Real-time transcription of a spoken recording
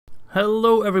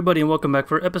Hello everybody and welcome back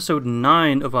for episode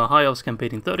 9 of our High Elves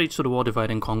campaign in 3rd Age to the War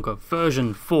Divide and Conquer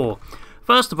version 4.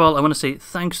 First of all, I want to say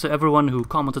thanks to everyone who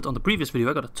commented on the previous video.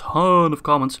 I got a ton of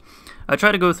comments. I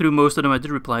tried to go through most of them. I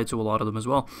did reply to a lot of them as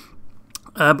well.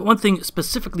 But one thing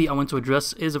specifically I want to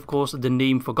address is of course the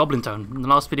name for Goblin Town. In the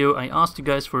last video I asked you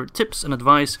guys for tips and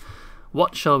advice.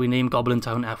 What shall we name Goblin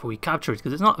Town after we capture it?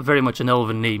 Because it's not very much an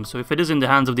elven name, so if it is in the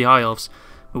hands of the High Elves,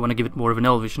 we want to give it more of an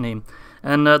elvish name.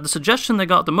 And the suggestion that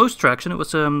got the most traction, it was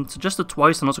suggested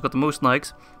twice and also got the most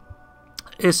likes,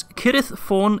 is Cirith,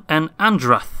 Fawn and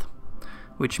Andrath,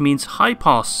 which means high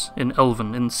pass in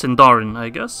Elven, in Sindarin, I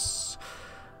guess.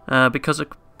 Because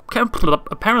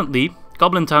apparently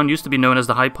Goblin Town used to be known as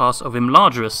the high pass of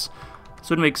Imladris,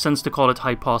 so it makes sense to call it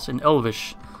high pass in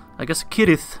Elvish. I guess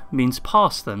Cirith means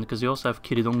pass then, because you also have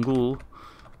Círith Ungol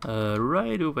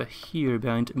right over here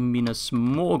behind Minas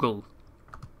Morgul.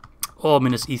 Or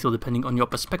Minas Ithil, depending on your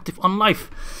perspective on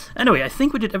life. Anyway, I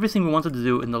think we did everything we wanted to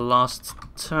do in the last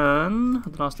turn,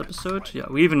 the last episode. Yeah,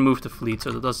 we even moved the fleet,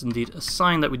 so that does indeed a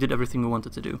sign that we did everything we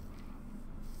wanted to do.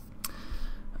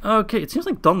 Okay, it seems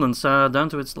like Dunland's down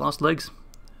to its last legs.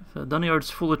 If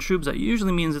Dunyard's full of troops, that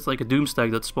usually means it's like a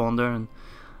Doomstag that spawned there, and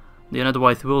the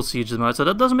Enedwaith will siege them out. So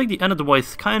that does make the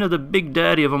Enedwaith kind of the big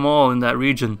daddy of them all in that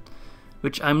region,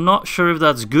 which I'm not sure if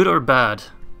that's good or bad.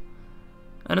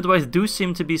 Enedwaith do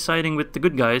seem to be siding with the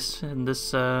good guys in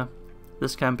this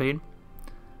this campaign,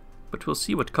 but we'll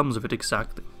see what comes of it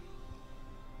exactly.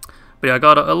 But yeah, I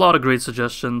got a lot of great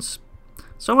suggestions.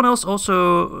 Someone else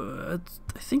also,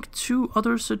 I think 2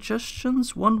 other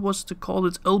suggestions. One was to call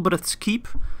it Elbereth's Keep,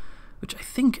 which I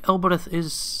think Elbereth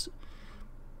is,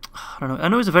 I don't know. I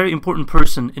know he's a very important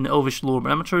person in Elvish lore,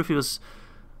 but I'm not sure if he was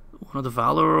one of the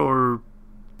Valor or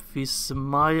if he's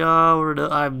Maya or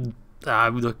the.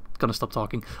 I'm gonna stop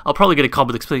talking. I'll probably get a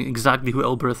comment explaining exactly who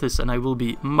Elbereth is, and I will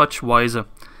be much wiser.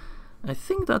 I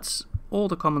think that's all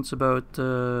the comments about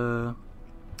the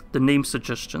name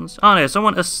suggestions. Ah, yeah,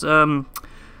 someone also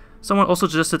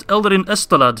suggested Eldarin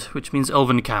Estalad, which means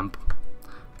Elven Camp.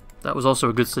 That was also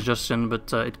a good suggestion,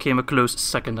 but it came a close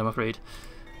second, I'm afraid.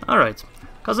 Alright,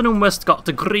 Khazad-Dûm West got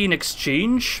the Green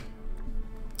Exchange.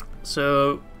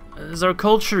 So, is our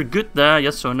culture good there?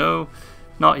 Yes or no?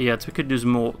 Not yet. We could use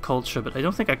more culture, but I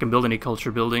don't think I can build any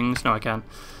culture buildings. No, I can.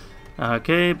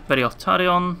 Okay, Berioth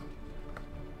Tarion.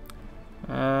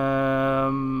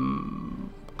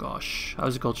 Gosh,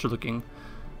 how's the culture looking?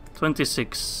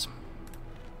 26.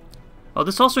 Oh,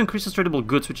 this also increases tradable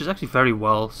goods, which is actually very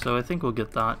well, so I think we'll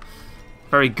get that.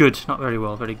 Very good, not very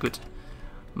well, very good.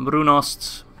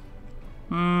 Brunost.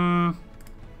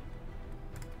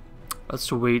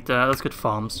 Let's wait, let's get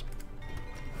farms.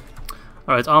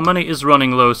 Alright, our money is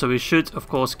running low, so we should, of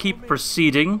course, keep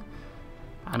proceeding.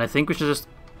 And I think we should just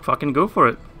fucking go for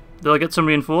it. They'll get some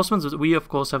reinforcements, but we, of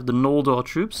course, have the Noldor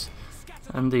troops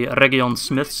and the Region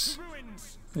Smiths,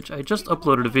 which I just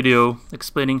uploaded a video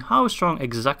explaining how strong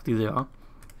exactly they are.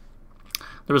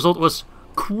 The result was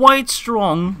quite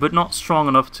strong, but not strong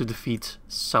enough to defeat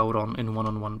Sauron in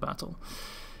one-on-one battle.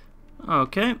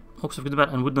 Okay, Oaks of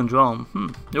Gunabad and Woodland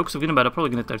Realm. The Oaks of Gunabad are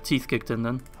probably going to get their teeth kicked in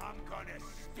then.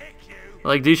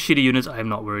 Like these shitty units I'm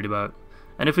not worried about.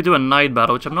 And if we do a night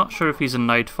battle, which I'm not sure if he's a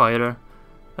night fighter.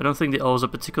 I don't think the elves are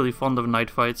particularly fond of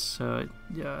night fights.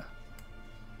 Yeah,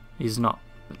 he's not.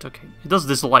 But okay, he does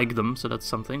dislike them, so that's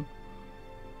something.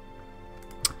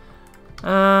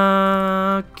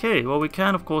 Okay, well we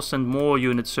can of course send more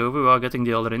units over. We are getting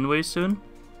the Eldarin way soon.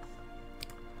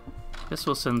 Guess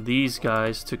we'll send these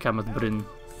guys to Camath Bryn.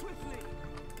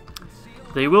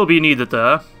 They will be needed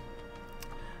there.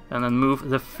 And then move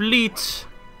the fleet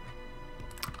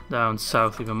down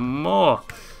south even more.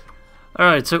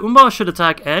 Alright, so Umbar should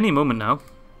attack any moment now.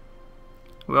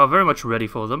 We are very much ready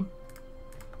for them.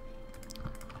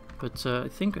 But I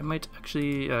think I might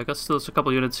actually... I got still a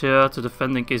couple units here to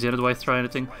defend in case the Enedwaith try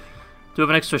anything. Do have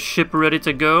an extra ship ready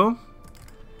to go.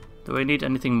 Do I need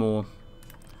anything more?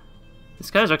 This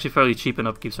guy's actually fairly cheap in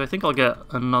upkeep, so I think I'll get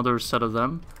another set of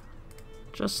them.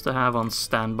 Just to have on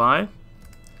standby.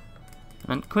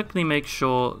 And quickly make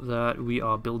sure that we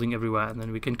are building everywhere, and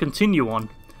then we can continue on.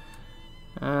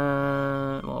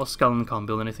 Well, Skellen can't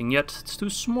build anything yet. It's too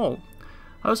small.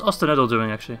 How's Osten Edel doing,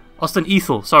 actually? Osten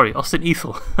Ethel, sorry, Osten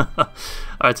Ethel.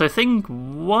 Alright, so I think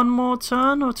 1 more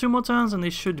turn or 2 more turns, and they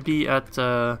should be at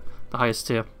the highest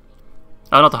tier.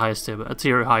 Not the highest tier, but a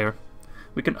tier higher.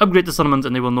 We can upgrade the settlement,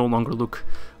 and they will no longer look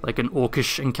like an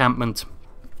orcish encampment.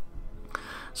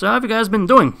 So how have you guys been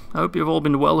doing? I hope you've all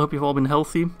been well, I hope you've all been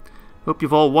healthy. Hope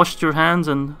you've all washed your hands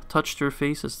and touched your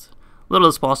face as little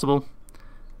as possible.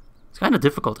 It's kind of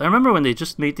difficult. I remember when they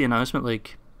just made the announcement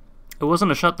like It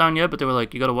wasn't a shutdown yet, but they were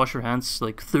like, you gotta wash your hands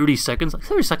like 30 seconds. Like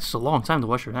 30 seconds is a long time to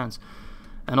wash your hands.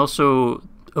 And also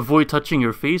avoid touching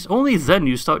your face. Only then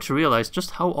you start to realize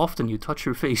just how often you touch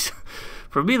your face.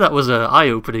 For me, that was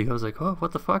eye-opening. I was like, oh,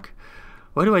 what the fuck?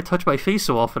 Why do I touch my face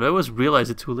so often? I always realize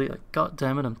it too late. Like, god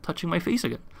damn it, I'm touching my face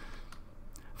again.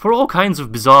 For all kinds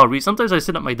of bizarre reasons. Sometimes I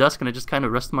sit at my desk and I just kind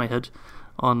of rest my head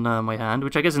on my hand,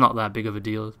 which I guess is not that big of a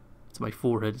deal. It's my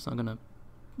forehead. It's not gonna.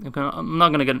 I'm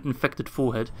not gonna get an infected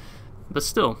forehead, but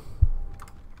still,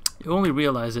 you only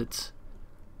realize it.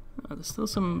 There's still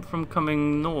some from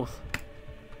coming north.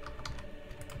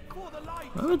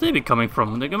 Where would they be coming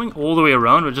from? They're coming all the way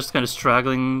around. We're just kind of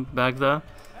straggling back there.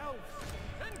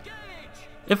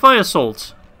 If I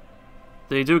assault,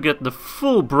 they do get the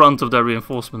full brunt of their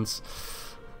reinforcements.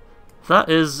 That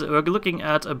is, we're looking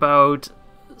at about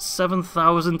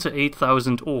 7,000 to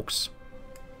 8,000 orcs.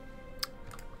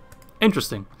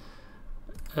 Interesting.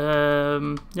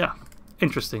 Yeah,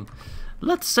 interesting.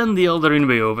 Let's send the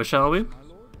Ar-Adunaim over, shall we?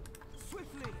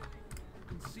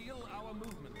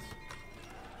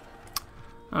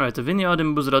 Alright, the vineyard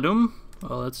in Khazad-Dûm.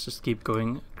 Well, let's just keep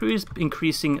going.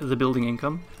 Increasing the building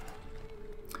income.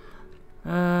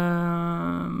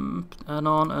 And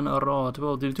on and Arad.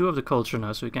 Well, they do have the culture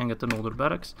now, so we can get the older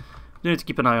barracks. We need to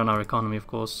keep an eye on our economy, of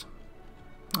course.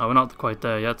 Oh, we're not quite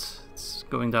there yet. It's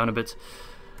going down a bit.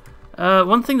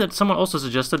 One thing that someone also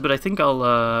suggested, but I think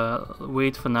I'll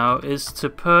wait for now, is to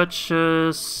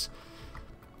purchase...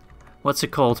 What's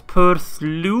it called?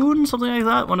 Rhûn? Something like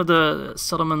that? One of the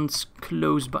settlements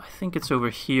close by. I think it's over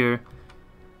here.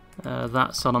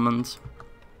 That settlement.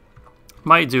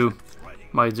 Might do.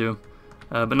 Might do.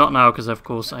 But not now, because of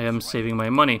course I am saving my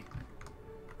money.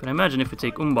 But I imagine if we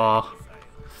take Umbar,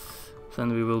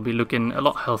 then we will be looking a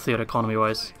lot healthier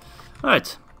economy-wise.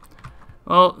 Alright.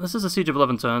 Well, this is a siege of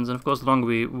 11 turns, and of course the longer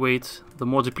we wait, the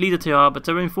more depleted they are, but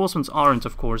the reinforcements aren't,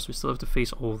 of course. We still have to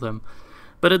face all of them.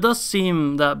 But it does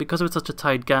seem that because of it's such a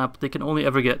tight gap, they can only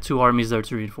ever get 2 armies there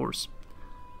to reinforce.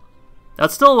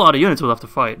 That's still a lot of units we'll have to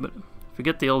fight, but if we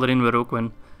get the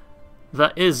Eldarin,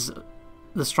 that is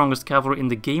the strongest cavalry in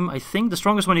the game. I think the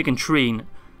strongest one you can train.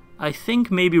 I think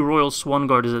maybe Royal Swan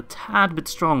Guard is a tad bit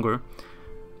stronger,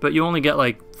 but you only get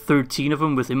like 13 of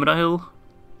them with Imrahil,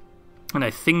 and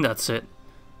I think that's it.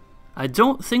 I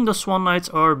don't think the Swan Knights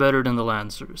are better than the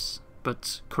Lancers,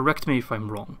 but correct me if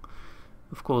I'm wrong.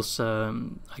 Of course, I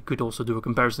could also do a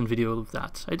comparison video of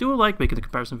that. I do like making the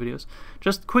comparison videos.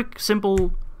 Just quick,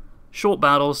 simple, short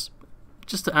battles,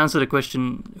 just to answer the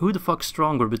question, who the fuck's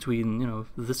stronger between, you know,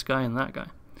 this guy and that guy?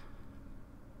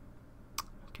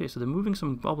 Okay, so they're moving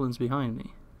some goblins behind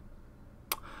me.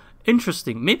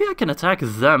 Interesting. Maybe I can attack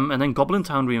them and then Goblin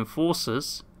Town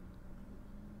reinforces.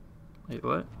 Wait,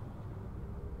 what?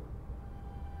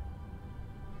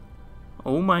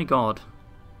 Oh my god.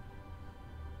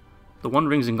 The One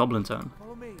Ring's in Goblin Town.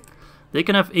 They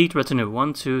can have 8 retinue.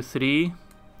 1, 2, 3,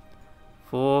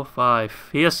 4, 5.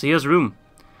 He has room.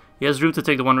 He has room to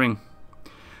take the One Ring.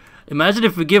 Imagine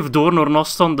if we give Dorn or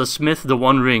Noston the Smith the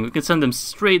One Ring. We can send them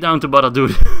straight down to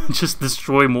Barad-dûr and just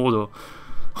destroy Mordor.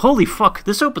 Holy fuck,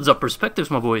 this opens up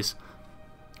perspectives, my boys.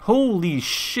 Holy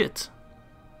shit.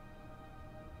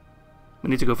 We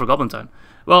need to go for Goblin Town.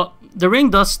 Well, the ring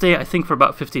does stay, I think, for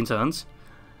about 15 turns.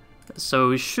 So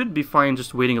we should be fine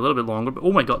just waiting a little bit longer. But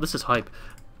oh my god, this is hype.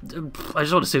 I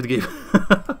just want to save the game.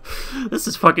 This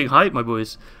is fucking hype, my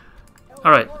boys.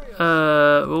 Alright,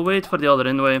 we'll wait for the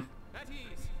Ar-Adunaim.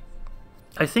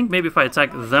 I think maybe if I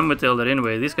attack them with the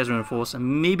Ar-Adunaim, these guys are reinforced,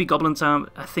 and maybe Goblin Town,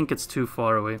 I think it's too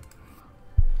far away.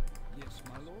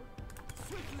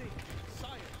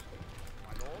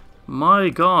 My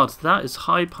god, that is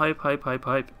hype, hype, hype, hype,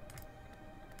 hype.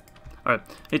 Alright,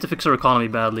 need to fix our economy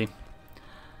badly.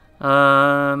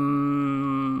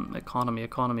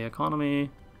 Economy.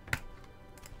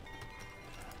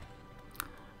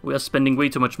 We are spending way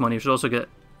too much money. We should also get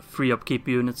free upkeep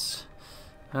units.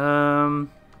 Austin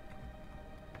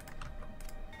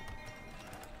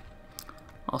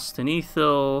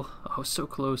Ethel. Oh, so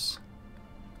close.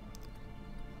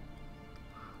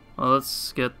 Well,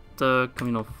 let's get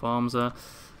communal farms there.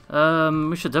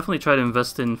 We should definitely try to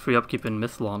invest in free upkeep in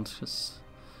Mythland, because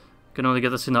we can only get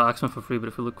this in our Axeman for free, but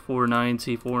if we look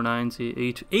 490, 490,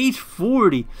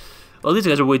 840. Well, these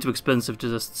guys are way too expensive to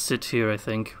just sit here, I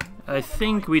think. I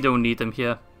think we don't need them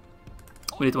here.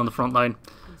 We need them on the front line.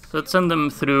 So let's send them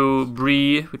through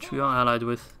Bree, which we are allied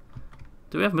with.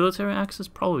 Do we have military access?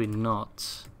 Probably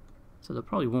not. So they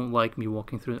probably won't like me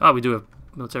walking through. Ah, we do have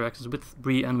military access with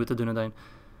Bree and with the Ar-Adunaim.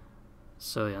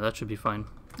 So yeah, that should be fine.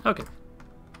 Okay.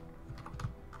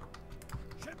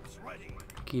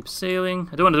 Keep sailing.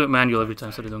 I don't want to do it manual every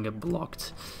time so they don't get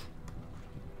blocked.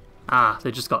 Ah,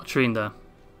 they just got trained there.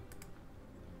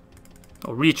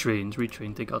 Or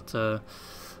retrained. They got the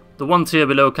one tier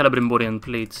below Celebrimborian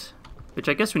Plate. Which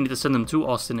I guess we need to send them to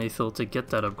Austin Aethel to get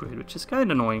that upgrade, which is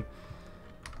kind of annoying.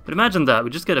 But imagine that, we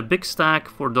just get a big stack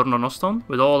for Dorn and Noston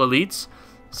with all elites,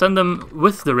 send them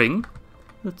with the ring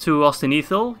to Austin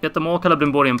Aethel, get them all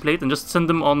Celebrimborian Plate, and just send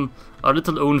them on our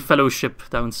little own fellowship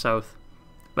down south.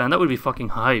 Man, that would be fucking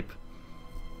hype.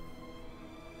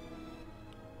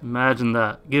 Imagine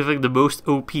that. Giving the most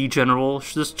OP general,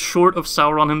 just short of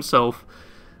Sauron himself,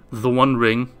 the one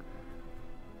ring.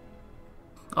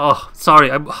 Oh,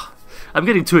 sorry, I'm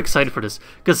getting too excited for this,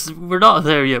 because we're not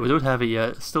there yet, we don't have it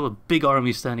yet. Still a big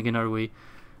army standing in our way.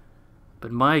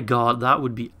 But my god, that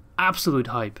would be absolute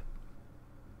hype.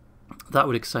 That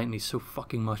would excite me so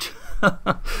fucking much.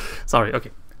 Sorry,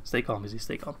 okay. Stay calm, Izzy,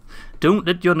 stay calm. Don't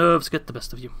let your nerves get the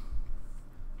best of you.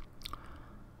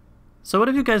 So what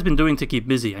have you guys been doing to keep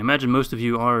busy? I imagine most of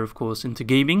you are, of course, into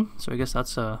gaming, so I guess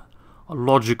that's a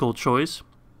logical choice.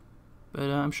 But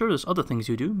I'm sure there's other things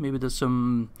you do. Maybe there's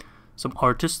some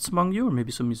artists among you, or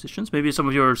maybe some musicians. Maybe some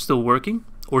of you are still working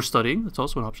or studying. That's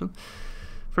also an option.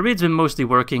 For me, it's been mostly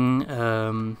working,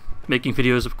 making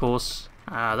videos, of course.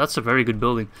 That's a very good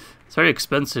building. It's very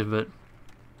expensive, but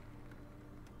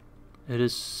it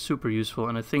is super useful,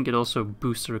 and I think it also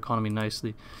boosts our economy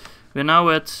nicely. We're now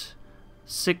at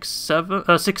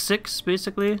 6-6,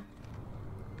 basically.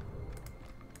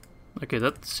 Okay,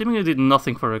 that seemingly did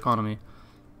nothing for our economy.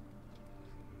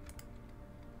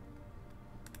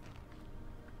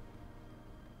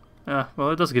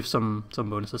 Well, it does give some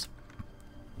bonuses.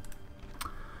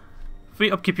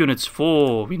 Free upkeep units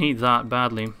 4. We need that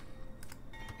badly.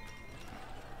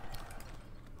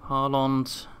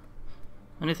 Harland.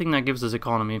 Anything that gives us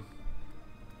economy.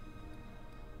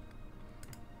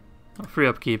 Free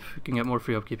upkeep. We can get more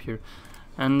free upkeep here.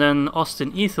 And then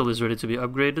Austin Aethel is ready to be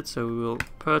upgraded, so we will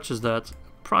purchase that,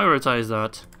 prioritize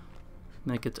that,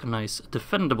 make it a nice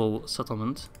defendable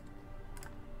settlement.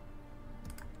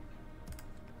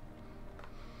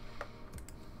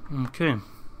 Okay.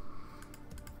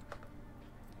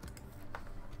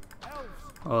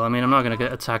 Well, I mean, I'm not gonna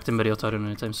get attacked in Ar-Adunaim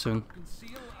anytime soon.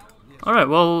 Alright,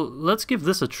 well, let's give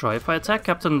this a try. If I attack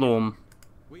Captain Lorm...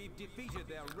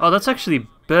 Oh, that's actually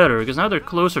better, because now they're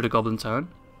closer to Goblin Town.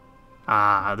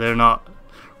 Ah, they're not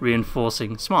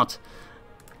reinforcing. Smart.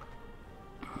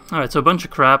 Alright, so a bunch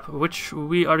of crap, which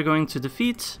we are going to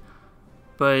defeat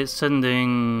by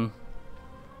sending...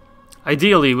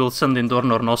 Ideally, we'll send in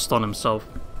Dorn or Noston himself.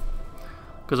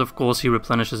 Because of course he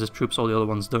replenishes his troops, all the other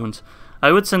ones don't.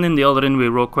 I would send in the Eldarinwe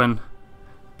Roquen,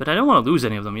 but I don't want to lose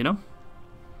any of them, you know?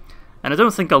 And I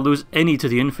don't think I'll lose any to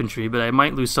the infantry, but I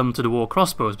might lose some to the war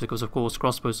crossbows, because of course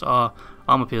crossbows are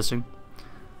armor piercing.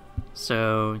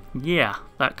 So, yeah,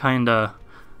 that kinda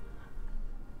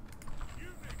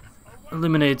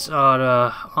eliminates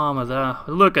our armor there.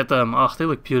 Look at them, oh, they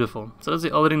look beautiful. So that's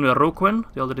the Eldarinwe Roquen,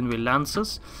 the Eldarinwe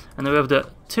Lancers, and then we have the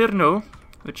Tirno,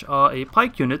 which are a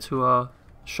pike unit who are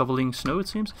shoveling snow, it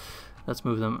seems. Let's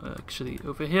move them actually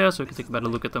over here so we can take a better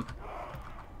look at them.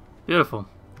 Beautiful.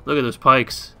 Look at those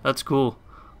pikes. That's cool.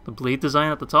 The blade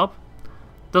design at the top.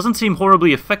 Doesn't seem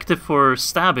horribly effective for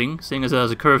stabbing, seeing as it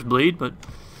has a curved blade, but...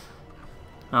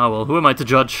 oh well, who am I to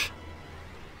judge?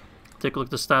 Take a look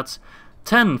at the stats.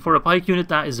 10 for a pike unit,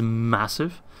 that is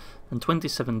massive. And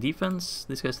 27 defense.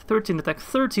 This guy's 13 attack,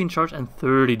 13 charge, and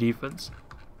 30 defense.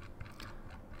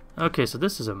 Okay, so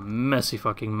this is a messy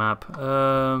fucking map.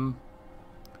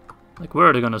 Like, where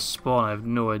are they gonna spawn? I have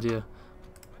no idea.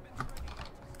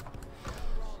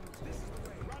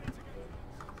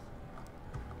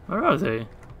 Where are they?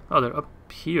 Oh, they're up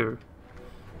here.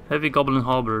 Heavy Goblin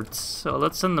Halberds. So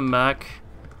let's send them back.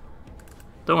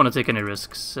 Don't want to take any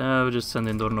risks. We'll just send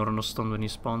in Dorn or Noston when he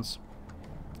spawns.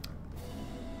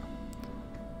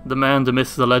 The man, the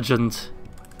myth, the legend.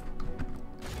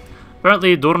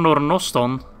 Apparently, Dorn or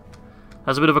Noston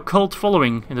has a bit of a cult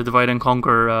following in the Divide and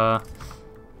Conquer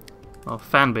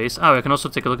fan base. Oh, I can also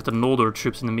take a look at the Noldor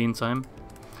troops in the meantime.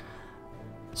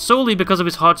 Solely because of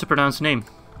his hard to pronounce name.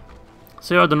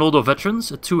 So here are the Noldor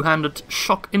veterans, a two-handed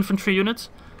shock infantry unit.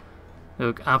 They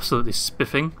look absolutely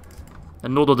spiffing. The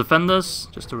Noldor defenders,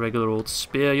 just a regular old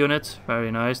spear unit,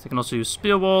 very nice. They can also use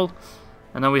spear wall.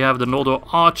 And then we have the Noldor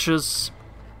archers,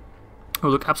 who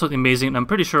look absolutely amazing, and I'm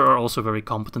pretty sure are also very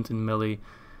competent in melee.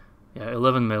 Yeah,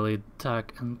 11 melee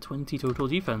attack and 20 total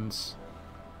defense.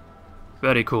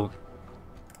 Very cool.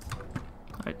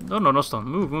 Alright, no, Noston,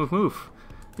 move, move, move.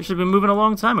 You should have been moving a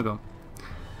long time ago.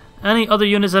 Any other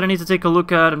units that I need to take a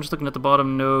look at? I'm just looking at the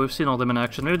bottom. No, we've seen all them in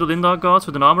action. Maybe the Lindon guards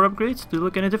with an armor upgrade? Do they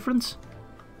look any different?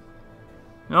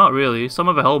 Not really. Some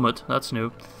have a helmet. That's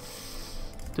new.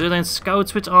 Do they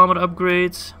scouts with armor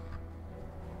upgrades?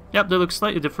 Yep, they look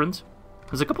slightly different.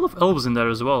 There's a couple of elves in there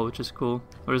as well, which is cool.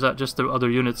 Or is that just the other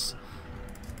units?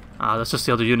 Ah, that's just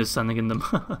the other units standing in them.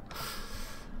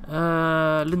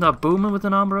 Linda Bowman with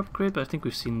an armor upgrade, but I think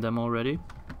we've seen them already.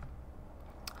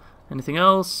 Anything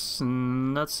else?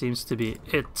 That seems to be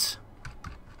it.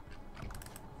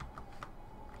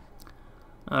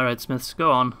 Alright, Smiths,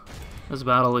 go on. This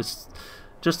battle is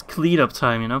just cleanup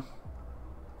time, you know?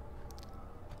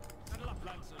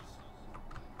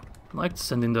 I'd like to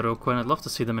send in the Roquan. I'd love to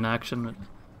see them in action. But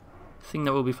I think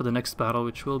that will be for the next battle,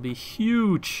 which will be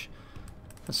huge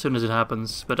as soon as it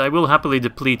happens. But I will happily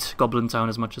deplete Goblin Town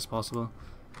as much as possible.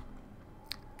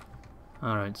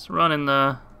 Alright, so run in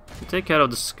there. If we take care of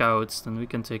the scouts, then we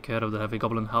can take care of the heavy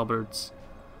goblin halberds.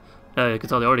 You can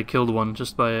tell they already killed one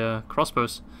just by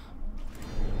crossbows.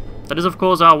 That is, of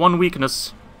course, our one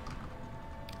weakness.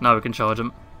 Now we can charge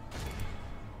him.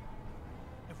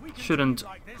 Shouldn't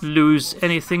lose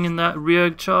anything in that rear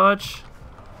charge.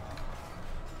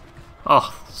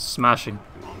 Oh, smashing.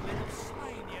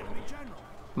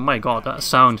 My god, that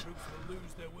sound.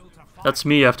 That's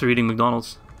me after eating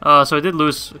McDonald's. So I did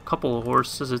lose a couple of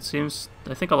horses, it seems.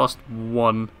 I think I lost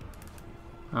one.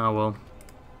 Oh well.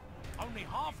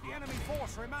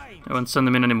 I won't send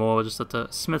them in anymore, I'll just let the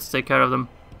Smiths take care of them.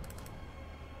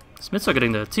 Smiths are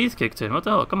getting their teeth kicked in. What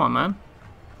the hell? Come on, man.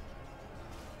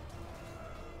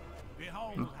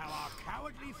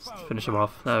 Let's finish him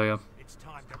off. There we go.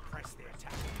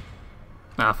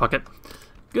 Ah, fuck it.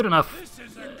 Good enough.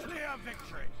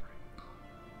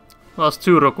 Lost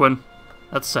 2 Roquan.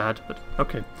 That's sad, but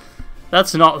okay.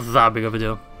 That's not that big of a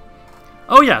deal.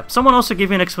 Oh yeah, someone also gave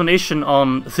me an explanation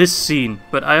on this scene,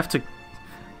 but I have to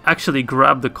actually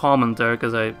grab the comment there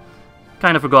because I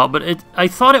kind of forgot. But I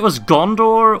thought it was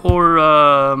Gondor or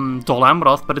Dol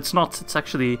Amroth, but it's not. It's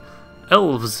actually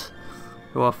elves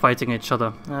who are fighting each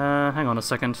other. Hang on a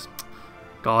second.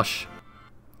 Gosh.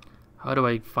 How do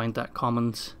I find that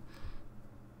comment?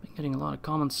 I've been getting a lot of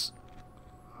comments.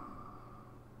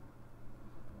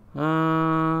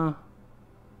 So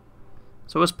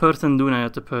was Perth and Dûn I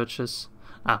had to purchase.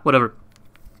 Whatever.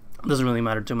 Doesn't really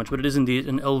matter too much, but it is indeed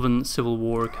an elven civil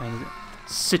war kind of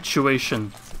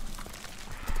situation.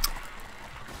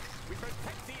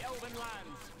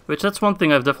 Which that's one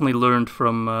thing I've definitely learned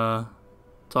from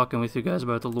talking with you guys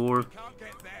about the lore.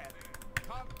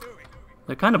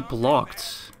 They're kind of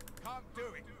blocked.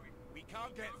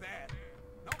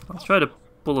 I'll try to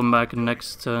pull them back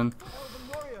next turn.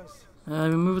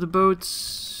 Remove the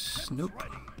boats. Nope.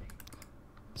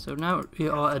 So now we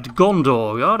are at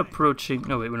Gondor. We are approaching.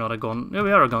 No, wait, we're not at Gondor. No,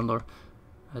 we are at Gondor.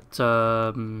 At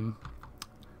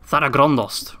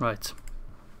Thara-Grondost. Right.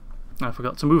 I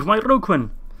forgot to move my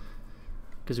Roquan.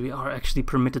 Because we are actually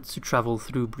permitted to travel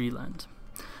through Breland.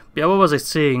 Yeah, what was I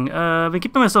saying? I've been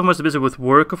keeping myself most busy with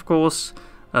work, of course.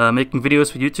 Making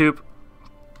videos for YouTube.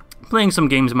 Playing some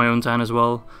games in my own time as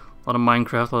well. A lot of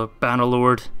Minecraft, a lot of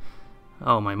Bannerlord.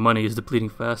 Oh, my money is depleting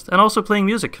fast. And also playing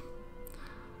music.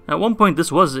 At one point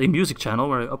this was a music channel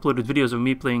where I uploaded videos of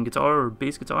me playing guitar or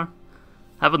bass guitar.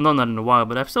 I haven't done that in a while,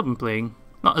 but I've still been playing.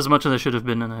 Not as much as I should have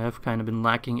been, and I have kind of been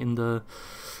lacking in the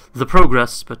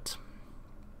progress, but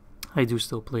I do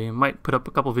still play. I might put up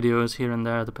a couple videos here and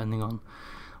there depending on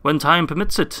when time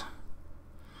permits it.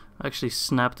 I actually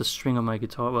snapped the string on my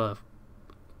guitar, well, a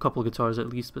couple guitars at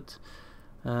least, but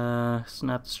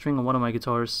snapped the string on one of my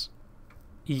guitars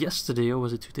yesterday, or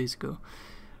was it 2 days ago?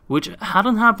 Which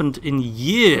hadn't happened in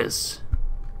years.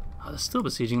 Oh, they're still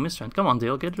besieging Mistrand. Come on,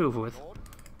 Dale, get it over with.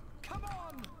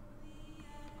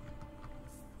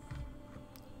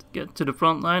 Get to the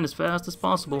front line as fast as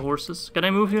possible, horses. Can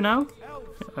I move you now? Yeah,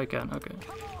 I can, okay.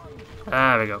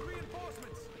 There we go.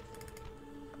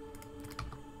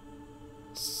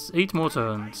 8 more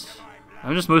turns.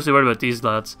 I'm just mostly worried about these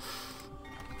lads.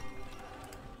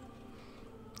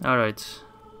 Alright.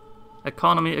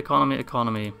 Economy, economy,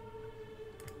 economy.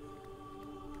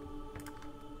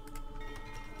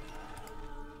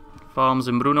 Farms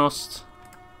in Brunost.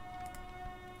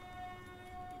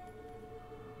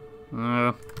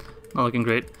 Not looking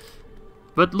great.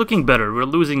 But looking better, we're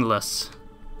losing less.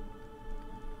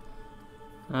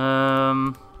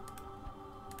 Can't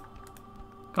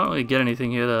really get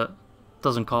anything here that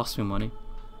doesn't cost me money.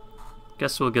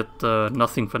 Guess we'll get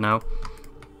nothing for now.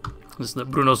 Just let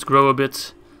Brunos grow a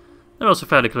bit. They're also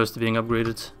fairly close to being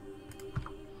upgraded.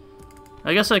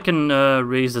 I guess I can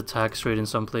raise the tax rate in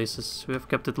some places. We have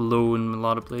kept it low in a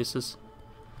lot of places.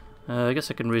 I guess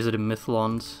I can raise it in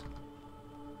Mythlond.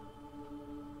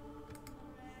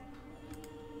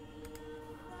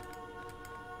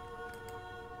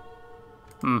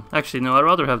 Actually, no, I'd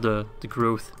rather have the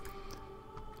growth.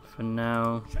 for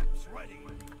now.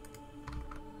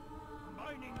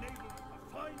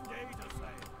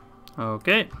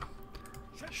 Okay.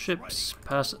 Ships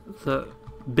pass the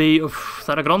Bay of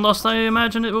Tharagrondost, I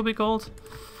imagine it will be called.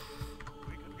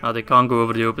 Ah, they can't go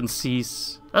over the open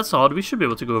seas. That's odd, we should be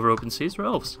able to go over open seas, we're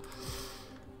elves.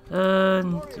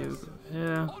 And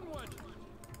yeah.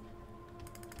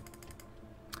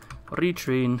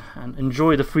 Retrain and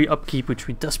enjoy the free upkeep which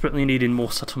we desperately need in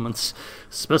more settlements,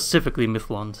 specifically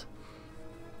Mythland.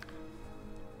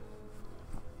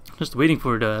 Just waiting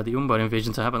for the Umbar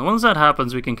invasion to happen. Once that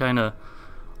happens, we can kind of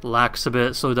lax a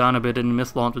bit, slow down a bit in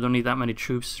Mythland. We don't need that many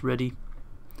troops ready.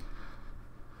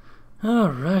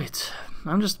 Alright,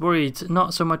 I'm just worried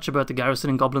not so much about the garrison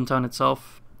in Goblin Town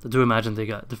itself. I do imagine they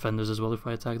got defenders as well if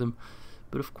I attack them.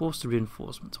 But of course the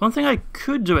reinforcements. One thing I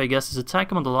could do, I guess, is attack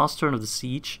them on the last turn of the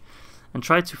siege and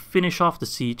try to finish off the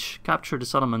siege, capture the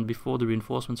settlement before the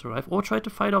reinforcements arrive, or try to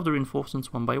fight off the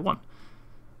reinforcements one by one.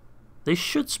 They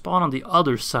should spawn on the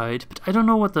other side, but I don't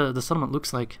know what the settlement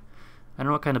looks like. I don't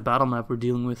know what kind of battle map we're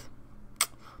dealing with.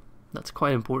 That's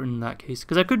quite important in that case,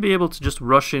 because I could be able to just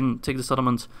rush in, take the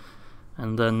settlement,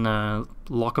 and then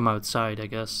lock them outside, I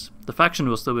guess. The faction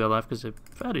will still be alive, because I'm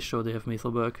fairly sure they have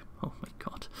Mithelberg. Oh my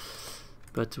god.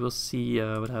 But we'll see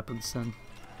what happens then.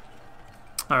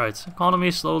 Alright,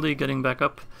 economy slowly getting back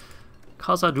up.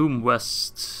 Khazad-Dûm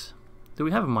West. Do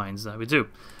we have mines there? We do.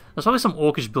 There's probably some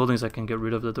orcish buildings I can get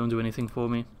rid of that don't do anything for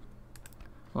me.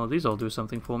 Well, these all do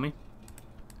something for me.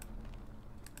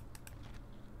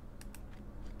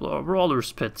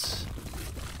 Brawler's Pit.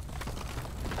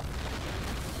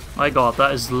 My god,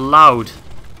 that is loud.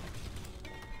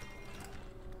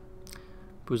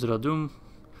 Ar-Adunaim.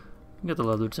 Get the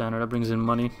leather tanner, that brings in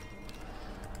money.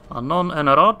 Anon and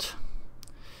Arad.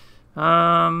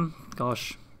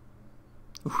 Gosh.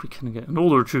 Ooh, we can get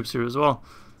Noldor troops here as well.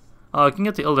 I can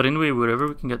get the Eldarinwe wherever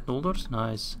we can get Noldor.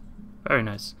 Nice. Very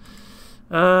nice.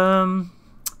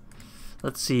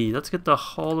 Let's see. Let's get the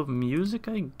Hall of Music,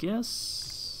 I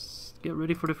guess. Get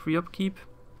ready for the free upkeep.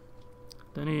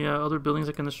 Any other buildings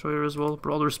I can destroy here as well?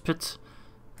 Brawler's Pit.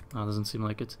 Oh, doesn't seem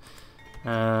like it.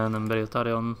 And then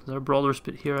Beriotarion. Is there a Brawler's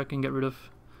Pit here I can get rid of?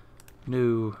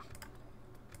 No.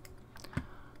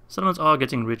 Settlements are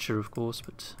getting richer, of course,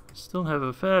 but still have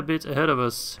a fair bit ahead of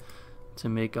us to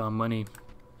make our money.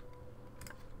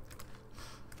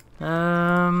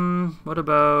 What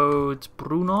about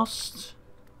Brunost?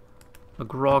 A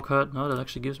Grog Hut? No, that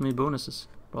actually gives me bonuses.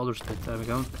 Brawler's Pit, there we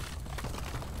go.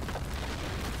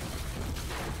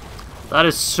 That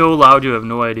is so loud, you have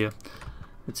no idea.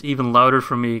 It's even louder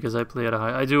for me because I play at a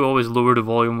high. I do always lower the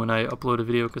volume when I upload a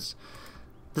video because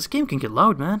this game can get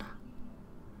loud, man.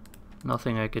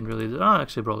 Nothing I can really do. Ah,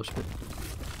 actually, Brawler's Pit.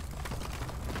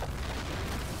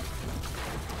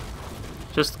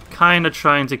 Just kind of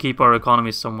trying to keep our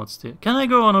economy somewhat stable. Can I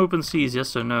go on open seas?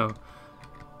 Yes or no?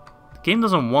 The game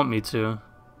doesn't want me to.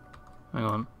 Hang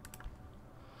on.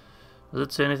 Does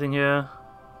it say anything here?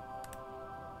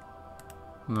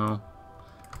 No.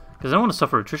 Because I don't want to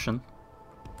suffer attrition.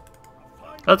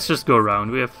 Let's just go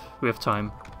around. We have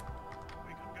time.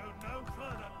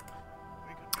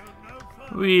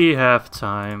 We have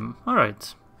time.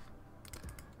 Alright.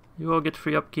 You all get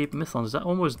free upkeep. Mython, is that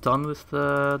almost done with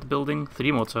the building?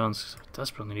 3 more turns.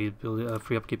 Desperately need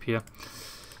free upkeep here.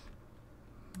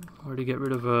 Or to get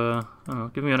rid of I don't know,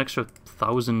 give me an extra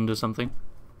 1,000 or something.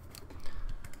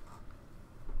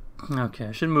 Okay,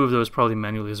 I should move those probably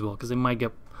manually as well, because they might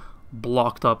get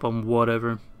blocked up on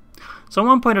whatever.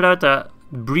 Someone pointed out that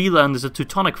Breland is a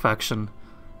Teutonic faction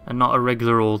and not a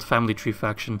regular old family tree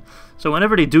faction. So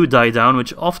whenever they do die down,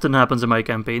 which often happens in my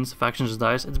campaigns, the faction just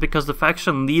dies, it's because the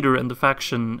faction leader and the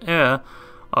faction heir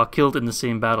are killed in the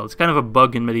same battle. It's kind of a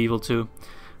bug in Medieval too.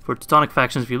 For Teutonic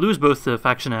factions, if you lose both the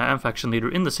faction heir and faction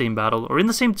leader in the same battle, or in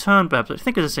the same turn perhaps, I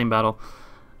think it's the same battle,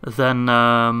 then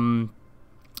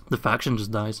the faction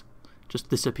just dies. Just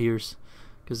disappears.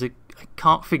 Because I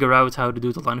can't figure out how to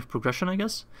do the line of progression, I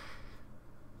guess.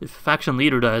 If the faction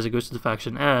leader dies, it goes to the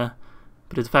faction heir.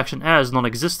 But if the faction heir is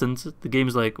non-existent, the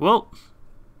game's like, well,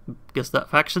 guess that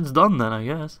faction's done then, I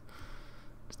guess.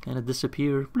 Just kind of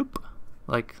disappear. Bloop.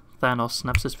 Like Thanos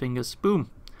snaps his fingers. Boom.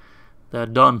 They're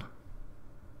done.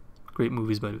 Great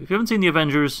movies, by the way. If you haven't seen The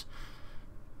Avengers,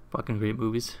 fucking great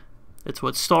movies. It's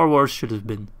what Star Wars should have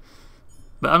been.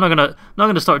 But I'm not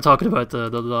gonna start talking about the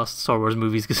last Star Wars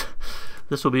movies, because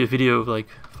this will be a video of like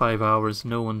 5 hours.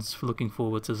 No one's looking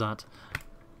forward to that.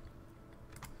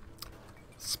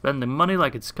 Spending money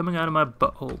like it's coming out of my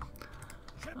butthole.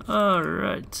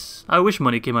 Alright. I wish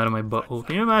money came out of my butthole.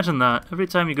 Can you imagine that? Every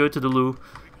time you go to the loo,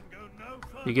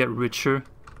 you get richer.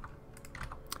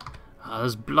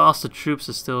 This blast of troops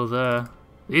is still there.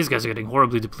 These guys are getting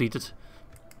horribly depleted.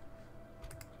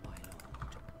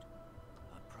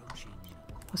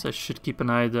 Guess I should keep an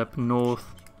eye up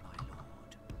north.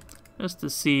 Just to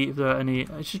see if there are any...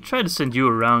 I should try to send you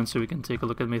around so we can take a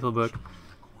look at Mithelberg.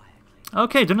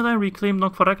 Okay, didn't I reclaim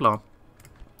Nokfarekla? I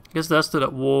guess they're still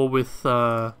at war with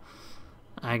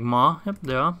Angmar. Yep,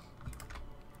 they are.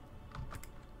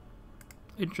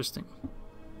 Interesting.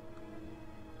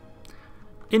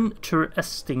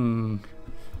 Interesting.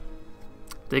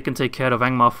 They can take care of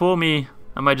Angmar for me.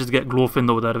 I might just get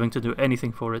Glorfindel without having to do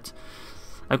anything for it.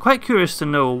 I'm quite curious to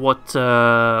know what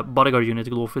bodyguard unit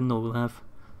Glorfindel will have.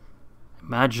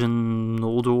 Imagine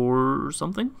Noldor or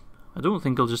something? I don't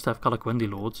think he'll just have Kalakwendi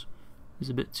Lords. He's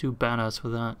a bit too badass for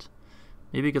that.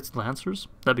 Maybe he gets Lancers?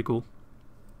 That'd be cool.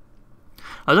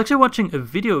 I was actually watching a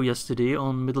video yesterday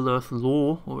on Middle-earth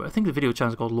lore, or I think the video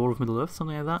channel is called Lore of Middle-earth,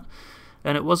 something like that.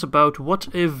 And it was about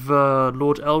what if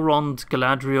Lord Elrond,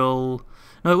 Galadriel...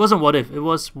 No, it wasn't what if, it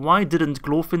was why didn't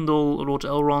Glorfindel, Lord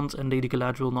Elrond and Lady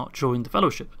Galadriel not join the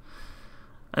Fellowship?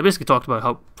 I basically talked about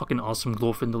how fucking awesome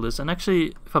Glorfindel is, and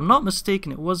actually, if I'm not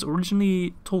mistaken, it was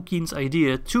originally Tolkien's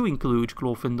idea to include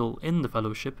Glorfindel in the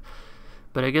Fellowship,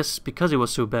 but I guess because he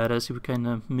was so badass, he would kind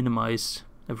of minimize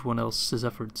everyone else's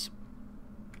efforts.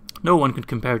 No one could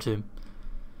compare to him.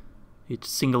 He'd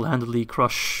single-handedly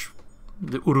crush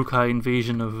the Uruk-hai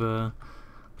invasion of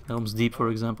Helm's Deep, for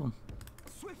example.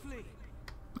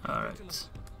 Alright.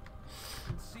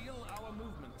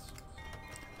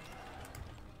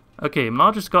 Okay,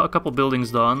 Imladris got a couple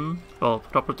buildings done. Well,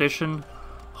 crop rotation.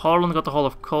 Harlan got the Hall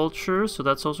of Culture, so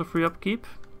that's also free upkeep.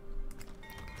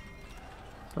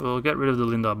 So we'll get rid of the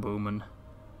Linda Bowman.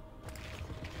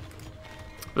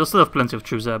 We'll still have plenty of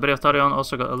troops there. Beriaftarion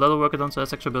also got a level worker done, so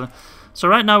that's extra building. So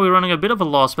right now we're running a bit of a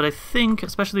loss, but I think,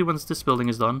 especially once this building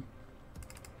is done,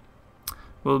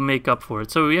 we'll make up for it.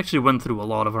 So we actually went through a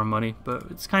lot of our money, but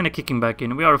it's kind of kicking back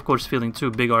in. We are, of course, feeling two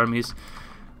big armies,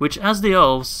 which, as the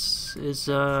elves, is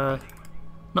not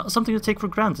something to take for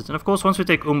granted. And of course, once we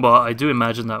take Umbar, I do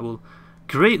imagine that will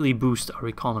greatly boost our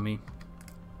economy.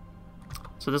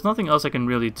 So there's nothing else I can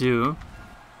really do.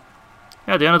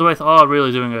 Yeah, the Anadwaith are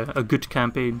really doing a good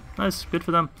campaign. Nice, good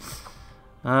for them.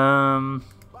 So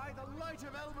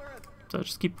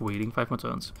just keep waiting, 5 more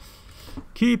turns.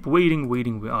 Keep waiting.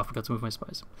 Oh, I forgot to move my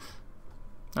spies.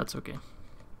 That's okay.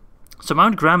 So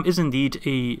Mount Graham is indeed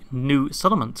a new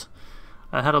settlement.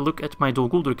 I had a look at my Dol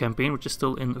Guldur campaign, which is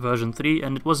still in version 3,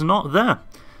 and it was not there.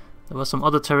 There were some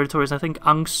other territories, I think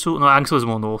Angsul... No, Angsul is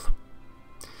more north.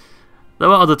 There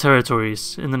were other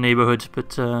territories in the neighborhood,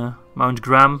 but Mount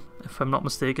Graham, if I'm not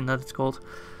mistaken that it's called,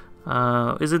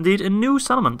 is indeed a new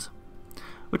settlement,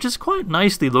 which is quite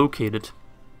nicely located.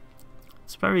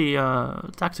 It's very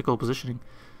tactical positioning.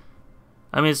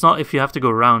 I mean, it's not if you have to go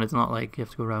around, it's not like you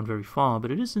have to go around very far,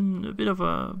 but it is in a bit of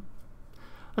a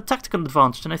tactical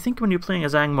advantage, and I think when you're playing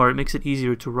as Angmar, it makes it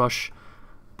easier to rush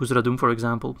Ar-Adunaim, for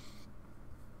example.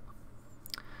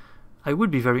 I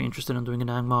would be very interested in doing an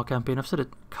Angmar campaign, I've said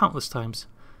it countless times,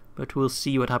 but we'll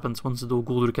see what happens once the Dol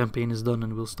Guldur campaign is done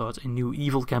and we'll start a new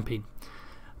evil campaign.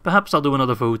 Perhaps I'll do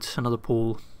another vote, another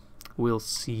poll. We'll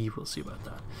see about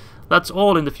that. That's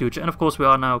all in the future, and of course we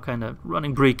are now kind of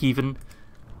running break-even,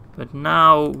 but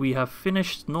now we have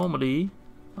finished normally...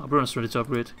 Oh, Bruno's ready to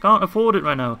upgrade. Can't afford it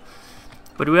right now.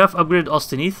 But we have upgraded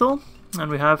Ostinethel,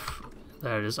 and we have...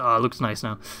 There it is. Ah, it looks nice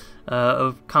now.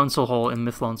 Of Council Hall in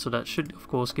Mithlond, so that should, of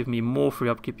course, give me more free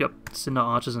upkeep. Yep, Cinder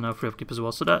Archers are now free upkeep as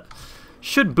well, so that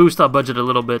should boost our budget a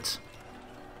little bit.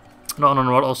 Not on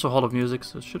Rod, also Hall of Music,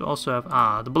 so it should also have...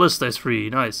 Ah, the Ballista is free.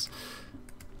 Nice.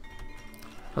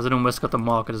 Khazad-Dûm West got the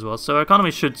market as well, so our economy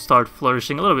should start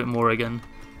flourishing a little bit more again.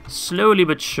 Slowly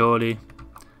but surely.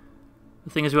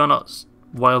 The thing is, we are not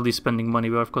wildly spending money.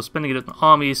 We are, of course, spending it on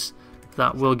armies.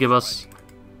 That will give us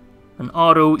an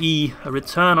ROE, a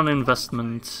return on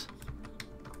investment,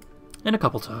 in a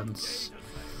couple turns.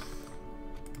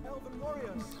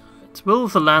 Will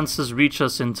the Lancers reach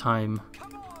us in time?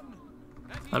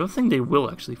 I don't think they will,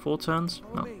 actually. 4 turns?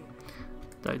 No.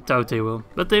 I doubt they will.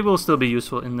 But they will still be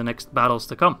useful in the next battles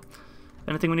to come.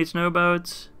 Anything we need to know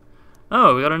about?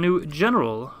 Oh, we got a new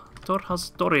general.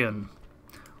 Torhasdorian.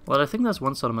 Well, I think that's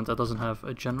one settlement that doesn't have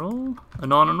a general. A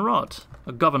non and rod.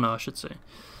 A governor, I should say.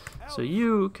 So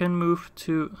you can move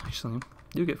to... Actually,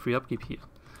 you get free upkeep here.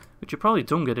 Which you probably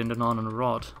don't get in the non and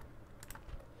rod.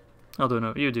 Although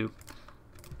no, you do.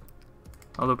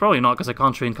 Although probably not, because I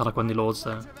can't train Kalakwendi Lords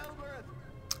there.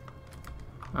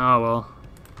 Ah well.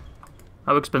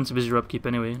 How expensive is your upkeep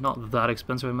anyway? Not that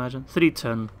expensive, I imagine.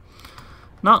 310.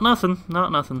 Not nothing,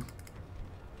 not nothing.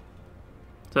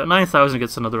 So at 9,000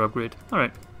 gets another upgrade.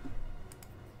 Alright.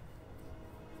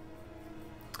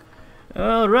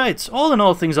 Alright, all in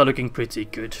all things are looking pretty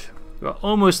good. We're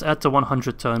almost at the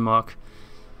 100 turn mark.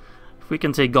 If we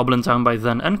can take Goblin Town by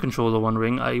then and control the One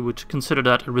Ring, I would consider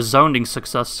that a resounding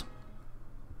success.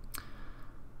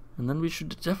 And then we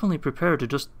should definitely prepare to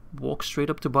just walk straight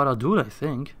up to Barad-dûr, I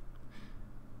think.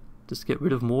 Just get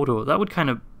rid of Mordor. That would kind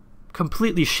of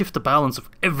completely shift the balance of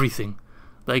everything.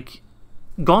 Like,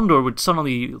 Gondor would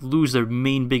suddenly lose their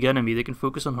main big enemy. They can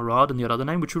focus on Harad and the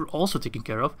Ar-Adunaim, which we're also taking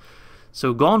care of.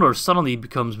 So Gondor suddenly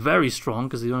becomes very strong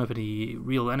because they don't have any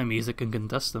real enemies that can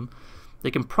contest them.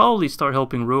 They can probably start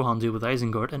helping Rohan deal with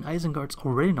Isengard, and Isengard's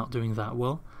already not doing that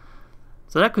well.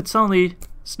 So that could suddenly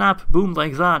snap, boom,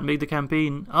 like that, make the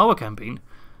campaign, our campaign,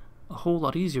 a whole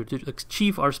lot easier to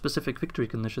achieve our specific victory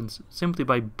conditions simply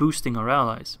by boosting our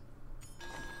allies.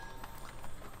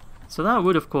 So that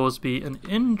would of course be an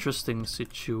interesting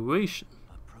situation.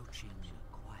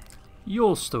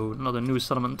 Yolstone, another new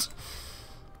settlement.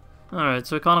 Alright,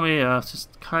 so economy,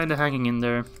 just kinda hanging in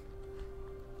there.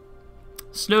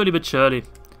 Slowly but surely.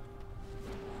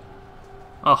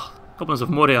 Oh, Goblins of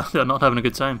Moria, they're not having a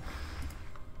good time.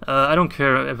 I don't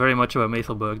care very much about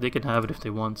Maethelburg, they can have it if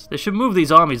they want. They should move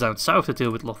these armies down south to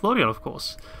deal with Lothlorien, of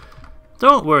course.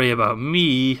 Don't worry about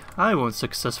me, I won't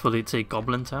successfully take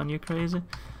Goblin Town, you crazy?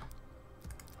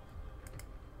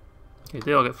 Okay,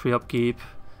 they all get free upkeep.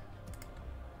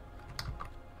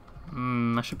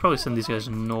 I should probably send these guys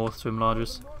north to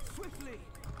Imladris.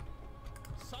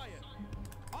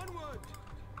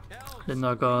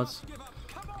 Lindar guards.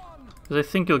 Because I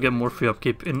think you'll get more free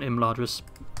upkeep in Imladris.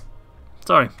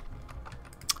 Sorry.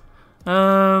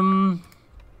 Khazad-Dûm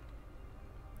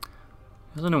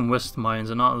West mines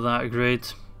are not that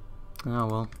great.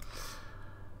 Oh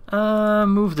well.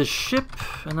 Move the ship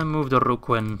and then move the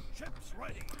Rhûn.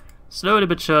 Slowly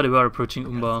but surely we are approaching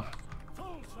Umbar.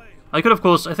 I could of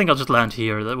course, I think I'll just land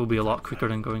here, that will be a lot quicker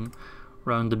than going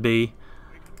around the bay.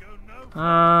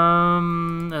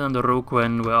 And then the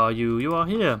Rhûn, where are you? You are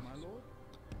here.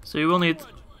 So you will need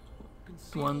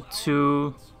 1,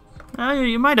 2...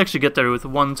 you might actually get there with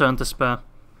 1 turn to spare.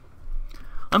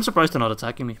 I'm surprised they're not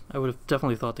attacking me. I would have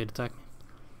definitely thought they'd attack me.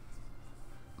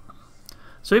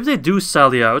 So if they do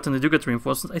sally out and they do get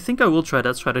reinforcements, I think I will try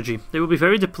that strategy. They will be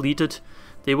very depleted.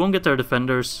 They won't get their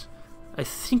defenders. I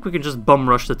think we can just bum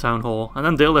rush the town hall, and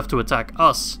then they'll have to attack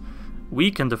us. We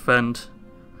can defend.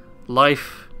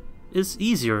 Life is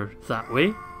easier that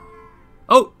way.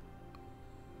 Oh!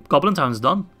 Goblin Town's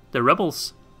done. They're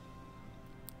rebels.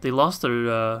 They lost their,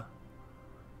 I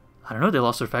don't know, they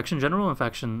lost their faction general and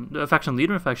faction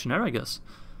leader and faction heir, I guess.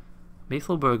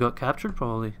 Maethelburg got captured,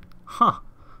 probably. Huh.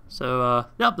 So,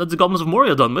 yeah, that's the Goblins of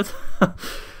Moria done with.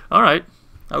 Alright.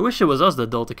 I wish it was us that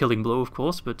dealt the killing blow, of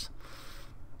course, but...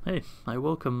 hey, I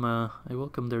welcome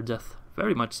their death.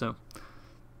 Very much so.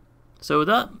 So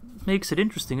that makes it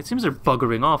interesting. It seems they're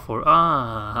buggering off, or...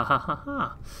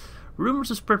 Rumors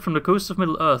have spread from the coast of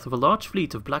Middle-earth of a large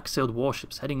fleet of black-sailed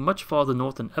warships heading much farther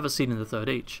north than ever seen in the Third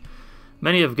Age.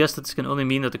 Many have guessed that this can only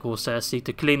mean that the Corsairs seek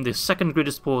to claim the second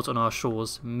greatest port on our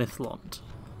shores, Mithlond.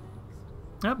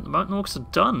 Yep, the Mountain Orcs are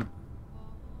done.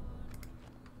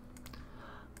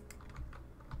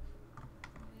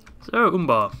 So,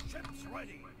 Umbar.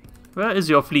 Where is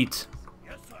your fleet?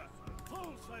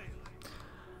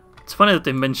 It's funny that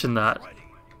they mentioned that.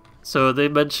 So they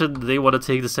mentioned they want to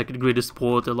take the second greatest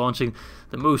port, they're launching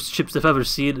the most ships they've ever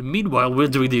seen, and meanwhile we're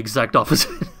doing the exact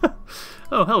opposite.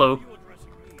 Oh, hello.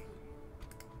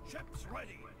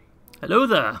 Hello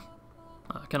there.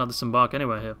 I cannot disembark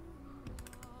anywhere here.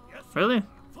 Really?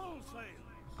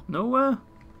 Nowhere?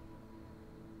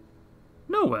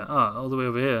 Nowhere? Ah, all the way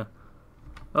over here.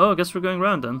 Oh, I guess we're going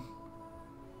round then.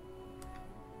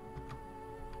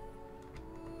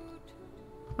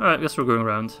 Alright, I guess we're going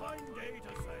around.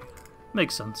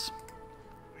 Makes sense.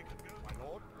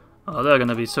 Oh, they're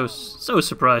gonna be so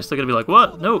surprised. They're gonna be like,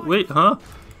 what? No, wait, huh?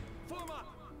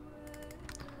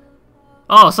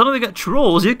 Oh, suddenly they got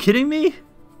trolls. Are you kidding me?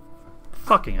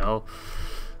 Fucking hell.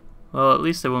 Well, at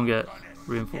least they won't get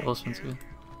reinforcements again.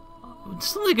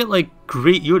 Suddenly get like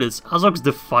great units. Azog's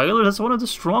Defiler, that's one of the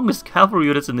strongest cavalry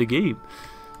units in the game.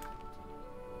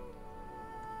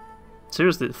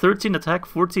 Seriously, 13 attack,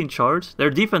 14 charge. Their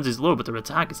defense is low, but their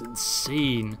attack is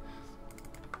insane.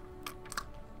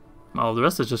 Well, the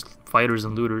rest is just fighters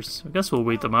and looters. I guess we'll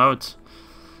wait them out.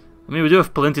 I mean, we do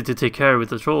have plenty to take care of with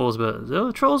the trolls, but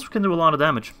the trolls can do a lot of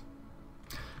damage.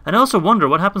 And I also wonder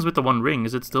what happens with the One Ring.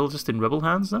 Is it still just in rebel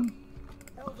hands then?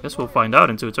 I guess we'll find out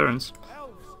in 2 turns.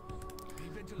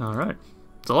 Alright.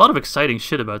 There's a lot of exciting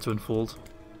shit about to unfold.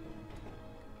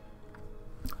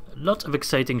 A lot of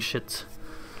exciting shit.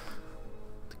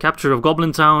 The capture of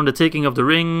Goblin Town, the taking of the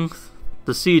ring,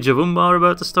 the siege of Umbar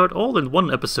about to start all in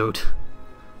one episode.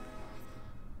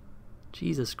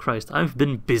 Jesus Christ, I've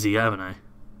been busy, haven't I?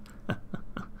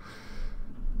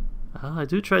 I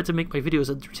do try to make my videos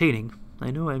entertaining.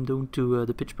 I know I don't do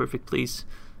the pitch perfect plays.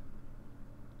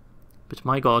 But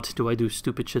my god, do I do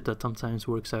stupid shit that sometimes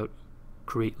works out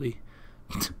greatly.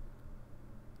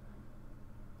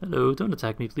 Hello, don't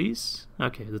attack me, please.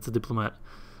 Okay, that's a diplomat.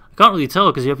 I can't really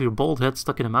tell because you have your bald head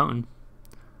stuck in a mountain.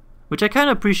 Which I kind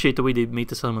of appreciate the way they made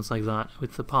the settlements like that,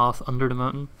 with the path under the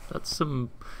mountain. That's some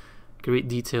great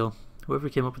detail. Whoever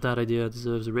came up with that idea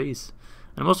deserves a raise.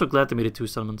 And I'm also glad they made it 2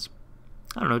 settlements.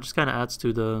 I don't know, it just kind of adds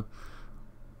to the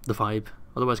vibe.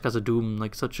 Otherwise, Khazad-Dûm,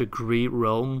 like such a great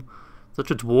realm,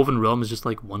 such a dwarven realm, is just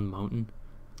like one mountain.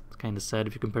 It's kind of sad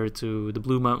if you compare it to the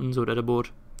Blue Mountains or Erebor.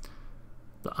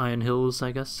 The Iron Hills,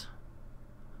 I guess.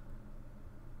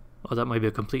 Oh, that might be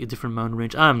a completely different mountain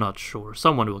range. I'm not sure.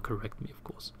 Someone will correct me, of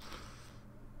course.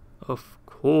 Of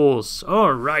course.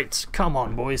 Alright, come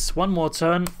on, boys. One more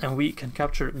turn and we can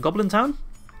capture Goblin Town.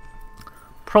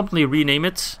 Promptly rename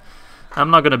it. I'm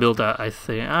not going to build that, I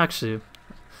think. Actually,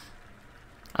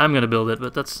 I'm going to build it,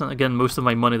 but that's, again, most of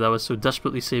my money that I was so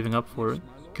desperately saving up for it.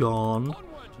 Gone.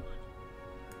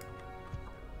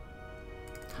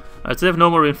 Alright, so they have no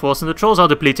more reinforcement. The trolls are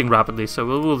depleting rapidly, so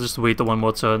we'll just wait the one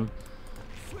more turn.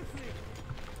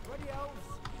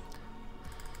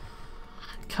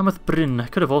 Kameth Bryn. I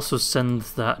could have also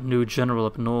sent that new general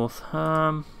up north.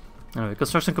 Anyway,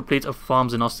 construction complete of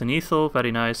farms in Austin Ethel.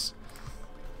 Very nice.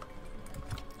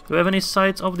 Do we have any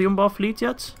sight of the Umbar fleet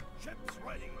yet?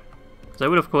 Because I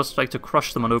would of course like to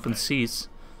crush them on open seas.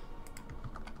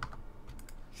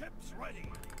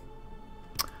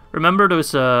 Remember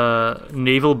those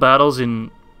naval battles in,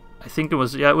 I think it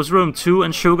was Rome 2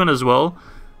 and Shogun as well?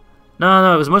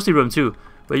 No, it was mostly Rome 2,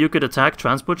 where you could attack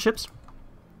transport ships.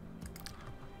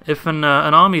 If an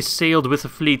army sailed with a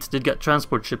fleet, did get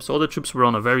transport ships, all the troops were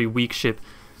on a very weak ship.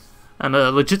 And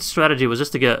a legit strategy was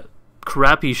just to get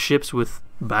crappy ships with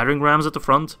battering rams at the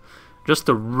front, just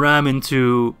to ram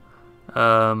into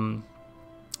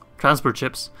transport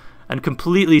ships and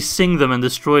completely sink them and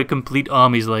destroy complete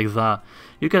armies like that.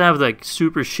 You could have like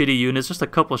super shitty units, just a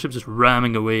couple of ships just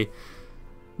ramming away,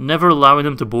 never allowing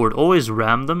them to board, always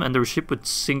ram them and their ship would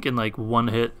sink in like one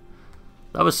hit.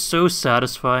 That was so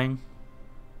satisfying.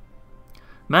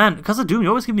 Man, Khazad-Dûm, you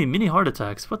always give me mini heart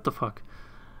attacks. What the fuck?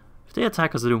 If they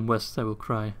attack Khazad-Dûm West, I will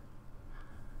cry.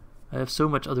 I have so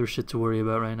much other shit to worry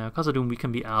about right now. Khazad-Dûm, we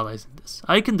can be allies in this.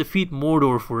 I can defeat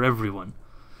Mordor for everyone.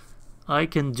 I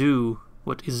can do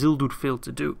what Isildur failed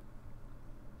to do.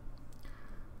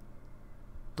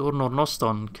 Dornor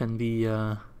Noston can be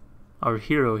our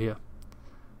hero here.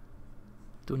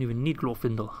 Don't even need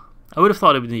Glorfindel. I would have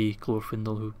thought it would be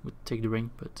Glorfindel who would take the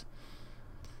ring, but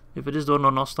if it is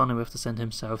Dornor Noston and we have to send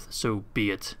him south, so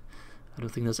be it. I don't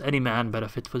think there's any man better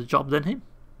fit for the job than him.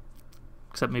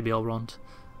 Except maybe Elrond.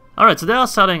 Alright, so they are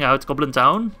selling out Goblin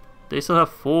Town. They still have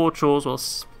 4 trolls, well,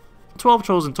 12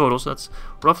 trolls in total, so that's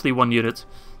roughly 1 unit.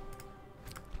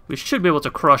 We should be able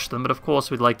to crush them, but of course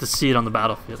we'd like to see it on the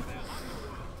battlefield.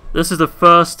 This is the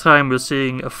first time we're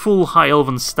seeing a full High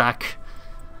Elven stack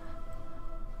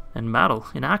in battle,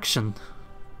 in action.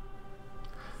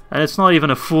 And it's not even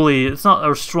a fully, it's not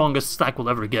our strongest stack we'll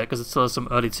ever get, because it still has some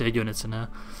early tier units in there.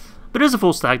 But it is a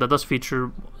full stack that does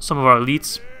feature some of our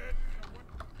elites.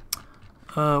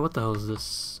 What the hell is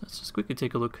this? Let's just quickly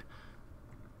take a look.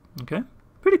 Okay,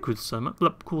 pretty cool settlement.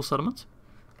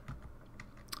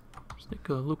 Just take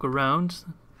a look around.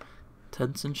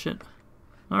 Tents and shit.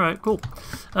 Alright, cool.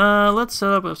 Let's set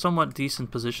up a somewhat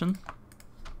decent position.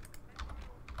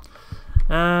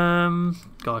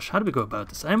 Gosh, how do we go about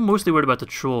this? I'm mostly worried about the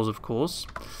trolls, of course.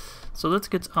 So let's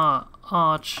get our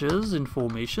archers in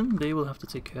formation. They will have to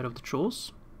take care of the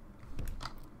trolls.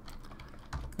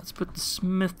 Let's put the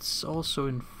smiths also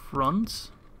in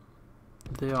front.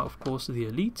 They are, of course, the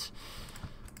elite.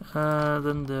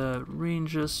 Then the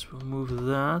rangers will move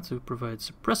that to provide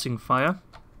suppressing fire.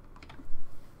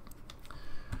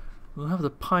 We'll have the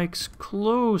pikes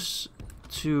close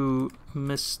to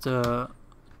Mr.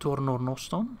 Dornor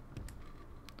Noston.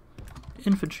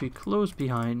 Infantry close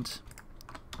behind.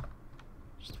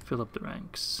 Just to fill up the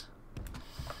ranks.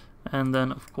 And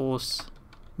then, of course,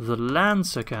 the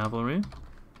Lancer cavalry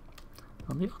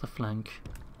on the other flank.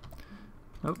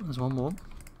 Oh, there's one more.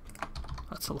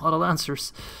 That's a lot of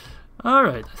Lancers.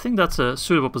 Alright, I think that's a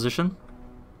suitable position.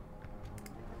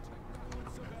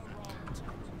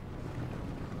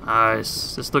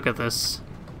 Nice. Just look at this.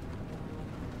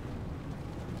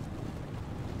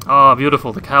 Oh,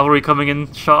 beautiful. The cavalry coming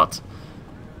in shot.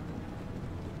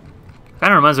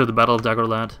 Kind of reminds me of the Battle of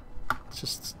Dagorlad. It's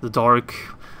just the dark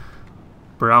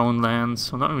brown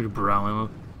lands. Well, not really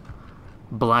brown.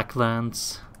 Black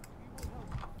lands.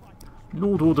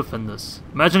 No defenders.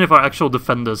 Imagine if our actual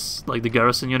defenders, like the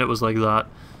garrison unit, was like that.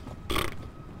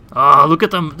 Ah, look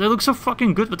at them. They look so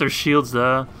fucking good with their shields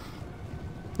there.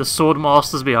 The sword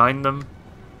masters behind them.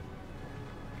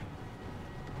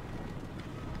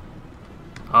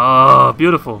 Ah,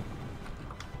 beautiful.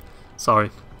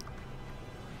 Sorry.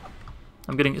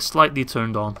 I'm getting slightly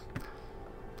turned on.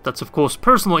 That's of course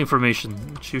personal information,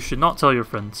 which you should not tell your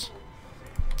friends.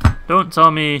 Don't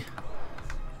tell me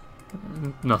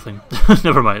nothing.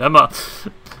 Never mind. I'm not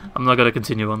gonna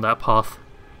continue on that path.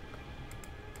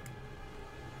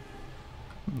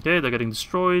 Okay, they're getting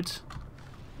destroyed.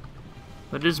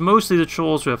 But it is mostly the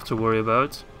trolls we have to worry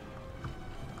about.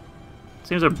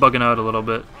 Seems they're bugging out a little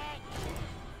bit.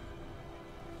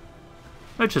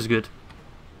 Which is good.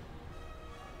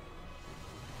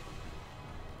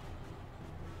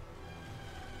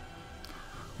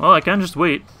 Well, I can just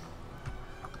wait.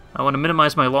 I want to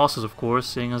minimize my losses, of course,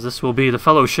 seeing as this will be the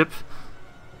Fellowship.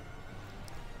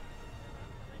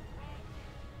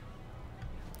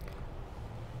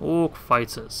 Orc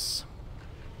fighters.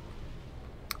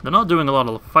 They're not doing a lot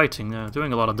of fighting, they're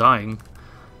doing a lot of dying.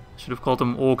 Should have called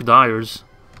them Orc Dyers.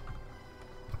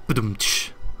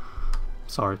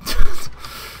 Sorry.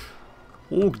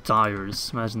 Orc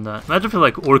Dyers, imagine that. Imagine if they're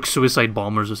like Orc Suicide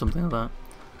Bombers or something like that.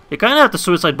 You kind of had the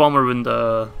Suicide Bomber in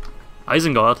the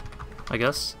Isengard, I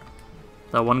guess.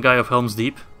 That one guy of Helm's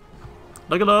Deep.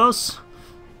 Legolas!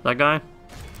 That guy.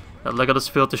 That Legolas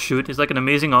failed to shoot. He's like an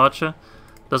amazing archer.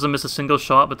 Doesn't miss a single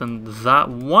shot, but then that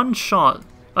one shot...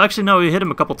 Actually, no, he hit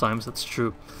him a couple times, that's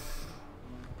true.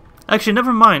 Actually,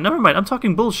 never mind, I'm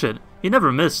talking bullshit. He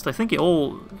never missed. I think he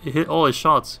hit all his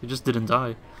shots. He just didn't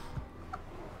die.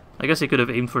 I guess he could have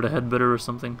aimed for the head better or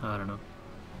something. I don't know.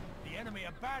 The enemy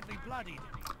are badly bloodied.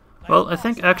 Well, I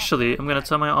think actually I'm gonna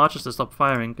tell my archers to stop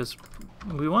firing because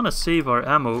we want to save our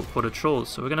ammo for the trolls.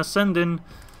 So we're gonna send in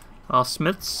our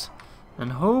smiths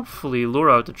and hopefully lure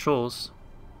out the trolls.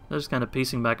 They're just kind of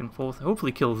pacing back and forth.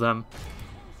 Hopefully kill them.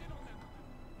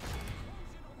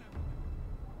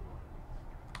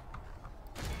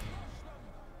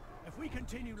 If we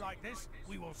continue like this,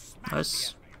 we will smash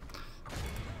Nice.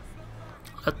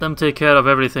 Let them take care of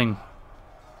everything.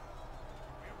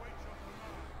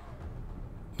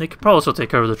 They could probably also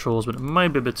take care of the trolls, but it might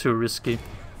be a bit too risky.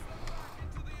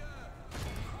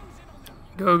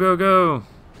 Go, go, go!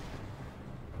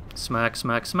 Smack,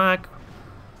 smack, smack.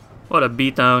 What a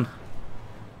beatdown.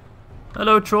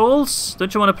 Hello, trolls.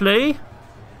 Don't you want to play?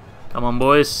 Come on,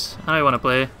 boys. I want to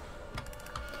play.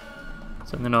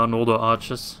 Sending out Noldor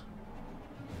archers.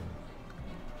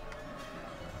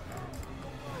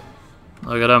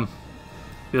 Look at them.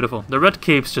 Beautiful. The red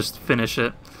capes just finish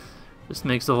it. Just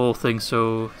makes the whole thing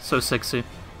so sexy.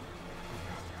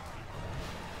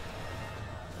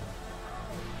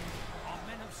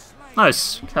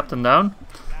 Nice. Captain down.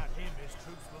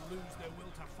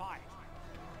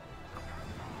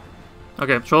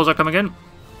 Okay, trolls are coming in.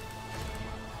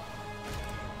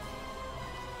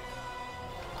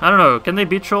 I don't know, can they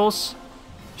beat trolls?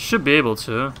 Should be able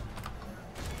to.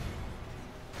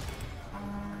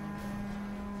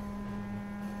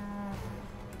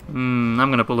 I'm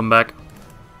gonna pull them back.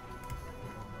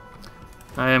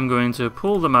 I am going to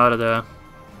pull them out of there.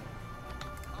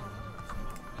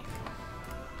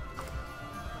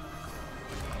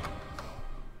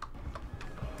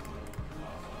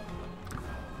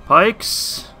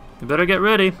 Pikes, you better get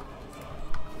ready.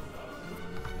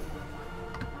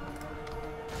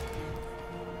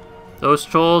 Those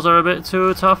trolls are a bit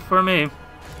too tough for me.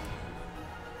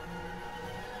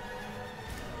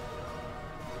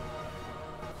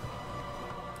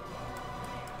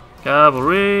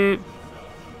 Cavalry.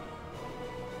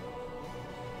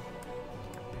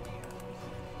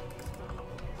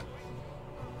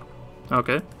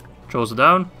 Okay, trolls are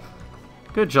down.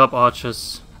 Good job,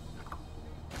 archers.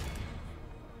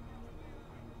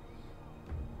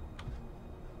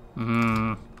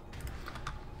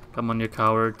 Come on, you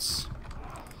cowards.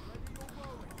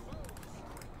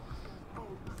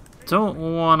 Don't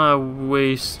wanna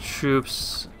waste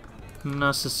troops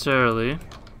necessarily.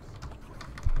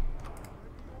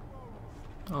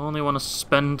 I only want to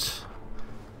spend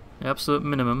the absolute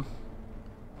minimum.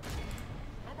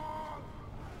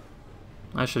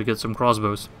 I should get some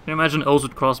crossbows. Can you imagine elves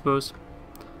with crossbows?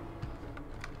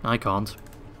 I can't.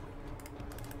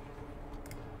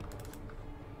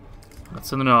 Let's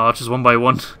send in our archers one by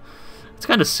one. It's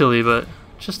kind of silly, but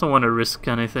just don't want to risk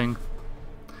anything.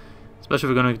 Especially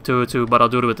if we're going to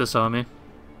Barad-dûr with this army.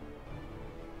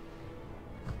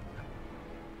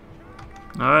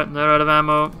 Alright, they're out of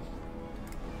ammo.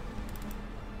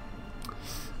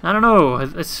 I don't know.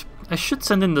 I should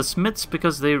send in the smiths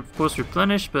because they of course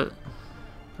replenish, but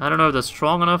I don't know if they're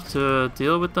strong enough to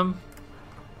deal with them.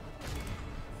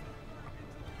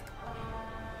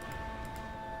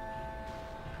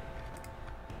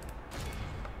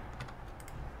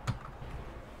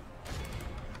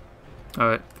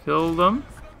 Alright, kill them.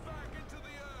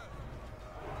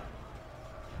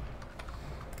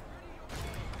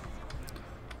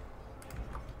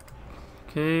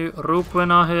 Okay, Rhûn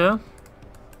are here.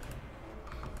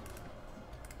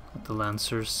 With the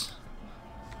Lancers.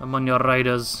 I'm on your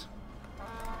riders.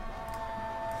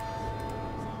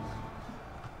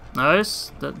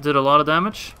 Nice, that did a lot of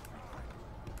damage.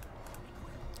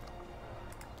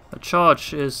 A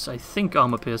charge is, I think,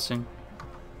 armor piercing.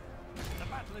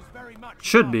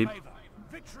 Should be.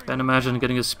 Can't imagine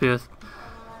getting a spear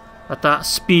at that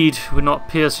speed would not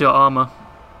pierce your armor.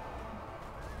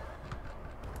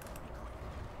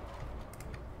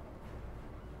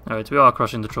 Alright, we are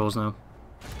crushing the trolls now.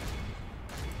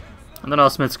 And then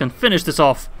our smiths can finish this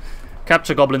off.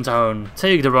 Capture Goblin Town.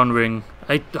 Take the Rhûn Ring.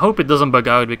 I hope it doesn't bug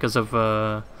out because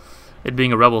of it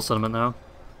being a rebel settlement now.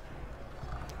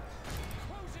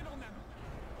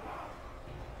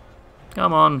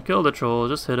 Come on, kill the troll.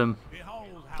 Just hit him.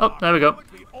 Oh, there we go.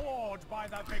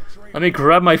 Let me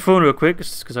grab my phone real quick,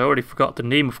 because I already forgot the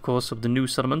name, of course, of the new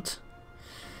settlement.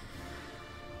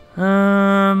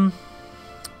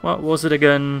 What was it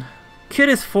again?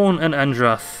 Cirith Ffôn and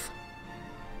Andrath.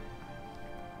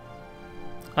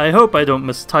 I hope I don't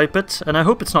mistype it, and I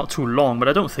hope it's not too long, but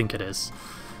I don't think it is.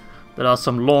 There are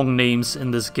some long names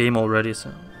in this game already,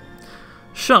 so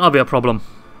should not be a problem.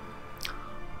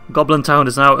 Goblin Town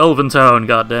is now Elven Town,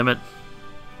 goddammit.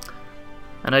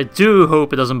 And I do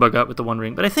hope it doesn't bug out with the One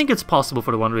Ring, but I think it's possible for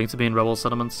the One Ring to be in rebel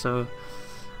settlements, so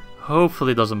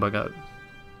hopefully it doesn't bug out.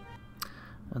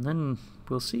 And then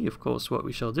we'll see, of course, what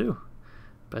we shall do.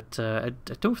 But I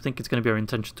don't think it's going to be our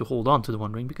intention to hold on to the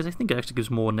One Ring, because I think it actually gives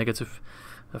more negative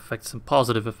effects than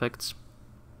positive effects.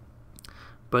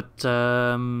 But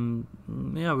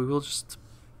yeah, we will just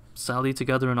sally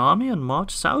together an army and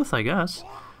march south, I guess.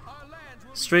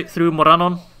 Straight through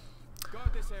Morannon.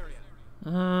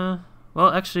 Well,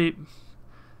 actually,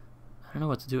 I don't know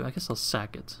what to do. I guess I'll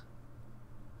sack it.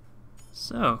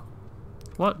 So,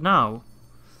 what now?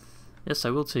 Yes, I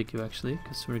will take you, actually,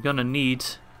 because we're gonna need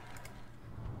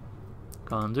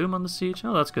Khazad-Dûm on the siege.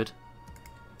 Oh, that's good.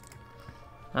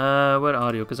 Where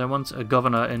are you? Because I want a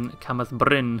governor in Camath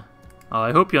Bryn. Oh,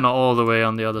 I hope you're not all the way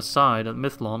on the other side at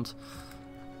Mythland.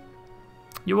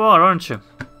 You are, aren't you?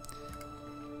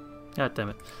 God damn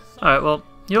it. Alright, well,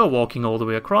 you're walking all the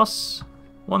way across.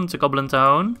 One to Goblin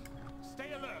Town.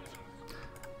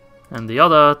 And the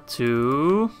other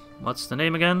to... what's the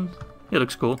name again? It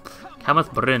looks cool.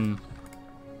 Camath Bryn.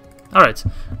 Alright.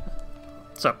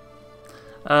 So.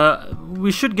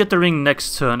 We should get the ring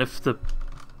next turn if the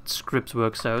script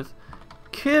works out.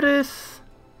 Cirith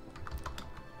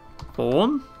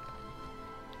Ffôn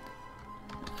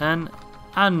and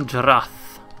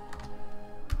Andrath.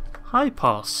 High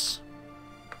Pass.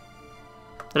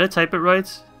 Did I type it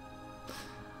right?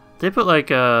 They put like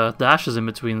dashes in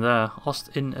between there. Ost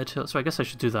in Edhill. So I guess I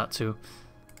should do that too.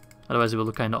 Otherwise it will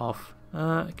look kind of off.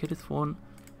 Cirith Ffôn.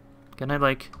 Can I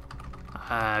like...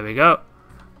 there we go.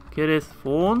 Cirith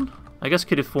Ffôn. I guess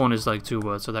Cirith Ffôn is like 2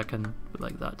 words, so that can be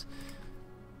like that.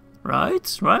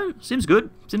 Right, right. Seems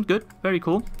good. Seems good. Very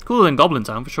cool. Cooler than Goblin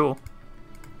Town for sure.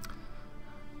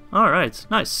 Alright,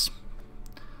 nice.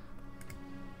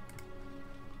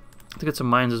 To get some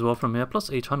mines as well from here.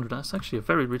 Plus 800. That's actually a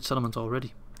very rich settlement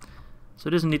already. So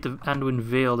it doesn't need the Anduin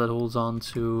Vale that holds on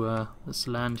to this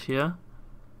land here.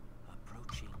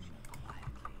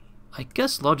 I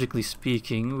guess logically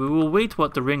speaking, we will wait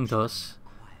what the ring does.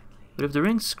 But if the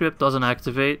ring script doesn't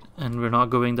activate and we're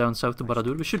not going down south to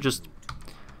Barad-dûr, we should just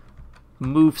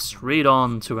move straight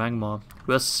on to Angmar.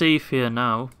 We're safe here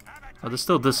now. Well, there's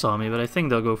still this army, but I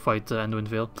think they'll go fight Anduin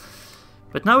Vale.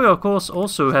 But now we are of course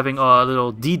also having our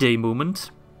little D-Day moment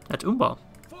at Umbar.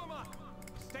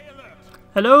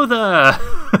 Hello there!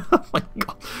 Oh my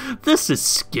god, this is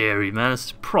scary, man. This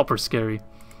is proper scary.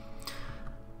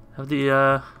 Have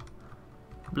the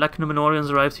Black Númenóreans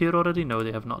arrived here already? No,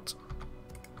 they have not.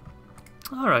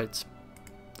 Alright.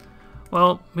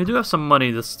 Well, we do have some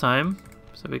money this time,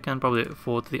 so we can probably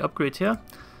afford the upgrade here.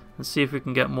 And see if we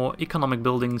can get more economic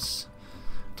buildings.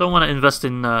 Don't want to invest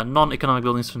in non-economic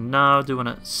buildings for now. Do want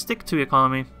to stick to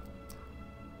economy.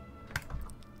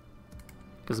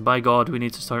 Because by God, we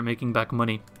need to start making back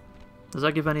money. Does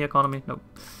that give any economy? Nope.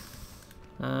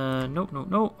 Nope, nope,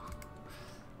 nope.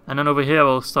 And then over here,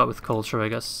 we'll start with culture, I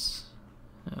guess.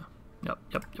 Yeah.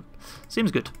 Yep.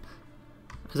 Seems good.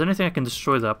 Is there anything I can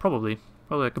destroy there? Probably.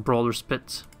 Probably like a Brawler's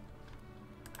Pit.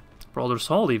 Brawler's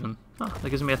Hall even. Ah, that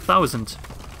gives me 1,000.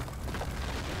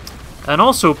 And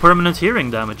also permanent hearing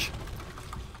damage.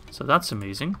 So that's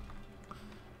amazing.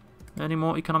 Any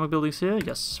more economic buildings here?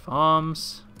 Yes.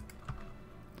 Farms.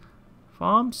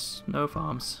 Farms? No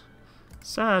farms.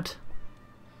 Sad.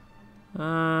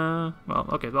 Well,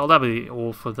 okay. Well, that'll be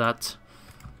all for that.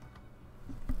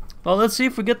 Well, let's see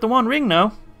if we get the One Ring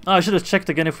now. Oh, I should have checked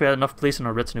again if we had enough place in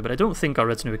our retinue, but I don't think our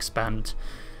retinue expanded.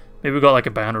 Maybe we got like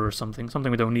a banner or something.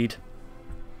 Something we don't need.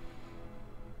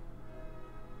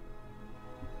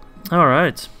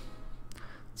 Alright.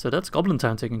 So that's Goblin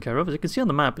Town taken care of. As you can see on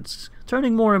the map, it's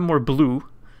turning more and more blue.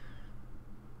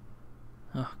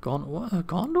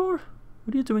 Gondor?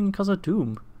 What are you doing in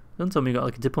Khazad-Dûm? Don't tell me you got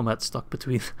like a diplomat stuck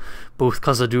between both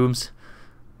Khazad-Dûms.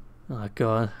 Oh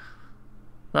god.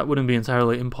 That wouldn't be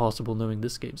entirely impossible knowing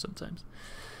this game sometimes.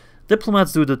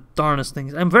 Diplomats do the darnest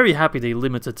things. I'm very happy they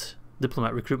limited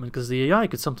diplomat recruitment, because the AI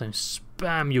could sometimes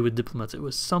spam you with diplomats. It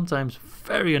was sometimes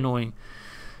very annoying.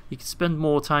 You could spend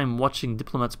more time watching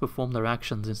diplomats perform their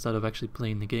actions instead of actually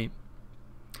playing the game.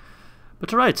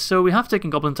 But alright, so we have taken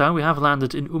Goblin Town, we have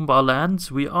landed in Umbar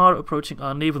lands, we are approaching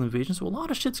our naval invasion, so a lot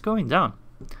of shit's going down.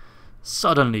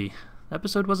 Suddenly. The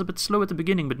episode was a bit slow at the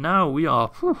beginning, but now we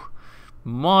are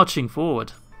marching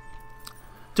forward.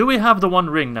 Do we have the One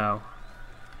Ring now?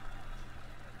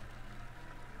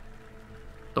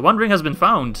 The One Ring has been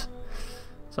found.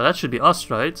 So that should be us,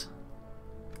 right?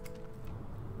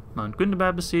 Mount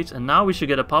Gundabad besieged, and now we should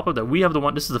get a pop-up that we have the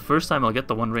one. This is the first time I'll get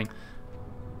the One Ring.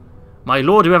 My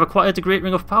lord, we have acquired the Great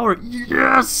Ring of Power.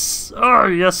 Yes! Oh,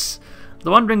 yes!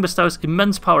 The One Ring bestows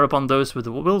immense power upon those with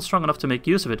a will strong enough to make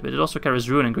use of it, but it also carries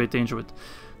Rhûn and great danger with it.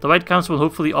 The White Council will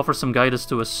hopefully offer some guidance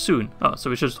to us soon. Oh, so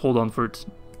we should just hold on for it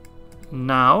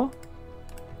now.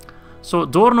 So,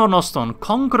 Dornor Noston,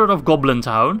 Conqueror of Goblin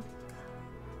Town,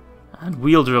 and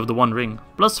wielder of the One Ring.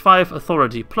 +5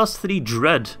 authority, +3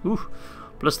 dread. Ooh.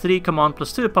 +3 command,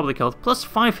 +2 public health,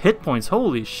 +5 hit points.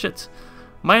 Holy shit.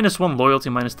 -1 loyalty,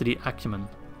 -3 acumen.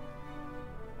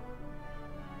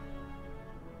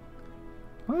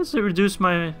 Why does it reduce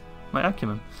my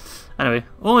acumen? Anyway,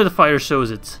 only the fire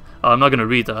shows it. Oh, I'm not gonna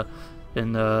read that.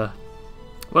 In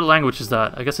what language is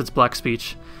that? I guess it's Black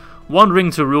speech. One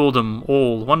ring to rule them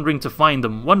all, one ring to find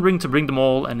them, one ring to bring them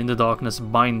all, and in the darkness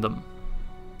bind them.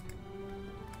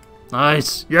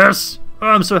 Nice. Yes! Oh,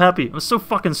 I'm so happy. I'm so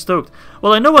fucking stoked.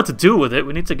 Well, I know what to do with it.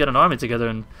 We need to get an army together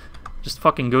and just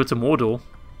fucking go to Mordor.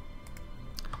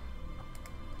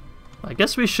 I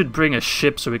guess we should bring a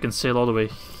ship so we can sail all the way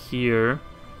here.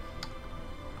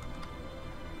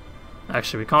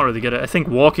 Actually, we can't really get it. I think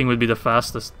walking would be the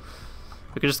fastest.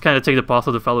 We could just kind of take the path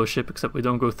of the Fellowship, except we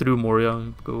don't go through Moria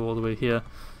and go all the way here.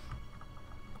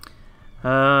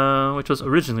 Which was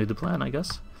originally the plan, I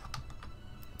guess.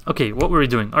 Okay, what were we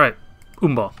doing? Alright,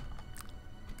 Umbar.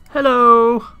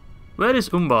 Hello! Where is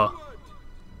Umbar?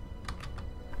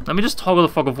 Let me just toggle the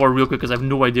fog of war real quick, because I have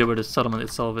no idea where the settlement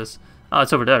itself is. Ah,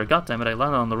 it's over there. God damn it, I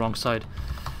landed on the wrong side.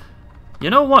 You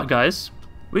know what, guys?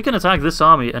 We can attack this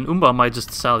army, and Umbar might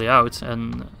just sally out,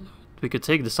 and we could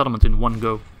take the settlement in one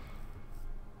go.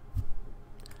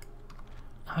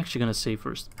 I'm actually gonna save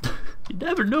first. You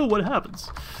never know what happens.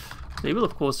 They will,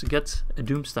 of course, get a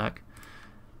doom stack.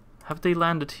 Have they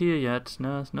landed here yet?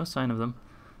 No, no sign of them.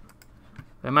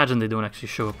 I imagine they don't actually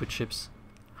show up with ships.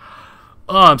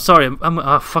 Oh, I'm sorry.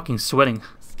 I'm fucking sweating.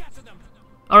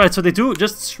 Alright, so they do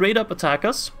just straight up attack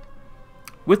us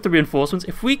with the reinforcements.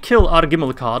 If we kill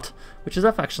Ar-Gimmelkart, which is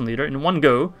our faction leader, in one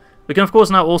go, we can of course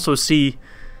now also see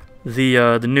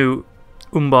the new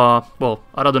Umbar, well,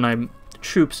 Ar-Adunaim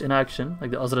troops in action,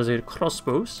 like the Azrazel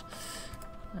crossbows.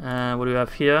 What do we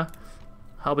have here?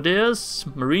 Halberdiers,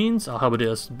 Marines,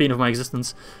 Halberdiers, bane of my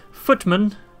existence.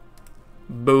 Footmen,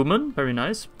 Bowmen, very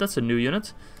nice. That's a new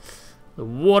unit. The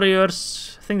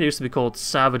Warriors, I think they used to be called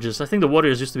Savages. I think the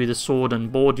Warriors used to be the sword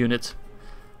and board unit.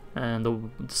 And the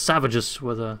Savages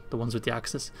were the ones with the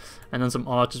axes. And then some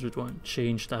archers which weren't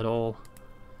changed at all.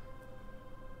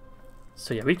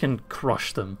 So yeah, we can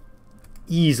crush them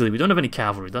easily. We don't have any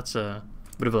cavalry, that's a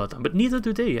bit of a letdown. But neither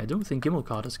do they. I don't think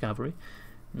Gimmelkart has cavalry.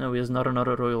 No, he has not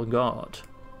another royal guard.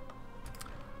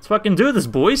 Let's fucking do this,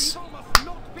 boys!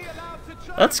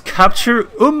 Let's capture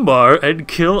Umbar and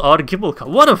kill Ar-Gimmelkart.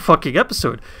 What a fucking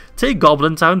episode! Take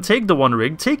Goblin Town, take the One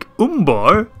Ring, take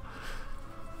Umbar.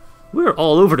 We're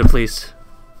all over the place.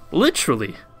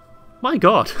 Literally. My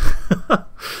god.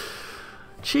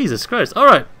 Jesus Christ.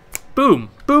 Alright. Boom.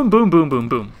 Boom, boom, boom, boom,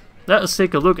 boom. Let's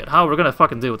take a look at how we're gonna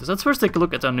fucking deal with this. Let's first take a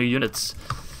look at our new units.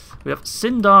 We have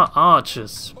Sindar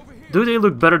archers. Do they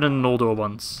look better than Noldor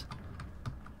ones?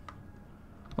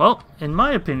 Well, in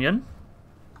my opinion,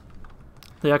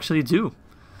 they actually do.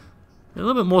 They're a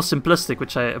little bit more simplistic,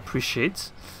 which I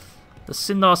appreciate. The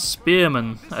Sindar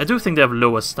Spearmen. I do think they have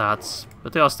lower stats,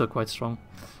 but they are still quite strong.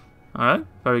 Alright,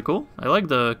 very cool. I like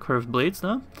the curved blades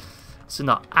now.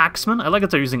 Sindar Axemen. I like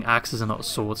that they're using axes and not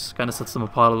swords. Kind of sets them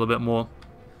apart a little bit more.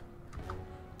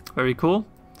 Very cool.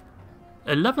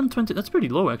 1120. That's pretty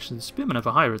low, actually. The Spearmen have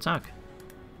a higher attack.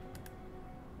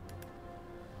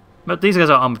 But these guys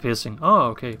are armor piercing. Oh,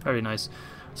 okay. Very nice.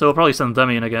 So we'll probably send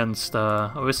them in against...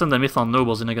 we'll send the Mithran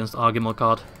Nobles in against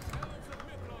Argimilcard.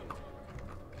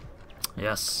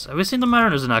 Yes. Have we seen the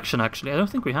Mariners in action, actually? I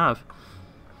don't think we have.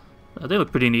 They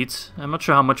look pretty neat. I'm not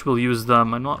sure how much we'll use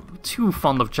them. I'm not too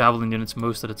fond of Javelin units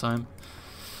most of the time.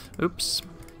 Oops.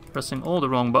 Pressing all the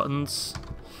wrong buttons.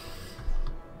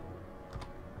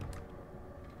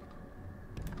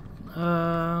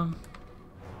 Hang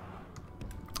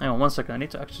on 1 second. I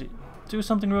need to actually do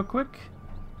something real quick.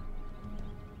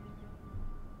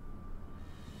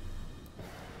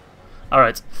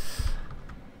 Alright.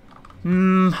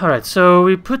 Alright, so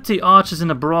we put the archers in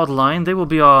a broad line. They will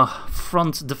be our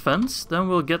front defense. Then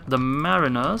we'll get the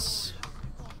mariners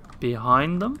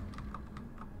behind them.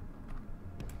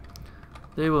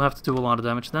 They will have to do a lot of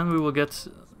damage. Then we will get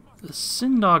the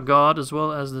Sindar Guard as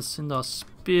well as the Sindar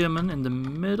Spearmen in the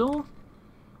middle.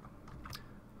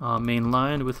 Our main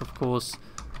line with, of course,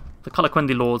 the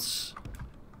Kalakwendi Lords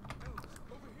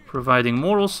providing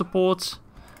moral support.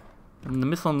 And the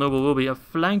Mithran Noble will be a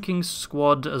flanking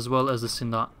squad as well as the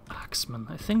Sindar Axemen.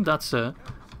 I think that's a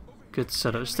good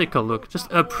setup. Just take a look.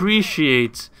 Just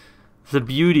appreciate the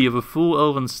beauty of a full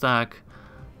elven stack.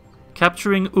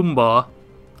 Capturing Umbar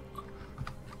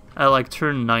at like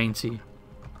turn 90.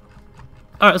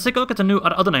 Alright, let's take a look at the new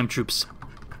Ar-Adunaim troops.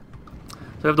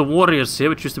 So we have the warriors here,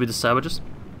 which used to be the savages.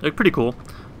 They look pretty cool.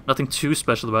 Nothing too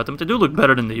special about them. They do look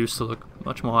better than they used to look.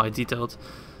 Much more high detailed.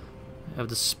 We have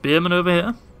the spearmen over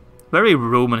here. Very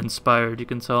Roman inspired, you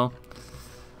can tell.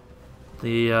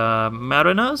 The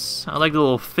mariners. I like the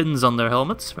little fins on their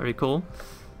helmets. Very cool.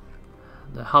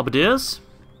 The halberdiers.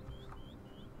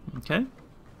 Okay.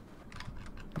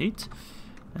 Neat.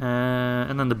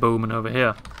 And then the bowmen over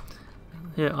here.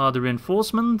 Here are the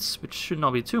reinforcements, which should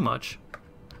not be too much.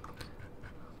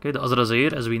 Okay, the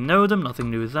Azrazair, as we know them, nothing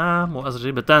new there. More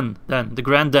Azrazair, but then, the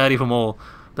granddaddy from all.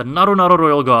 The Naru Naru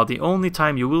Royal Guard, the only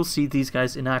time you will see these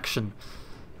guys in action.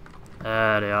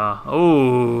 There they are.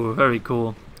 Oh, very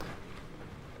cool.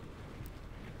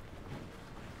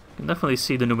 You can definitely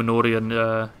see the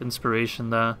Númenórean inspiration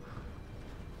there.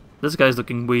 This guy's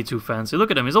looking way too fancy.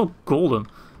 Look at him, he's all golden.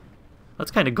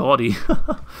 That's kind of gaudy.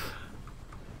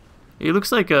 He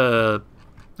looks like a,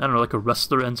 I don't know, like a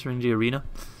wrestler entering the arena.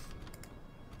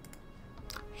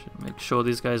 Should make sure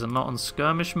these guys are not on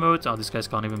skirmish mode. Oh, these guys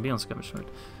can't even be on skirmish mode.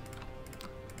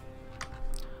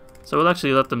 So we'll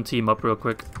actually let them team up real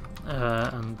quick.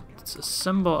 And let's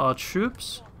assemble our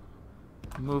troops.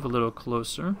 Move a little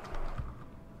closer.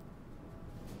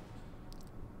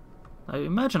 I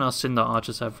imagine our Sindar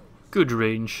archers have good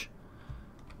range.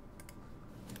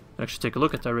 Actually take a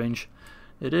look at their range.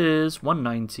 It is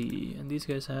 190, and these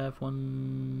guys have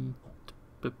one...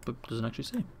 doesn't actually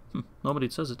say. Nobody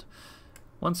says it.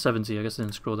 170, I guess I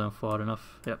didn't scroll down far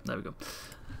enough. Yep, there we go.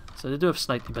 So they do have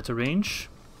slightly better range.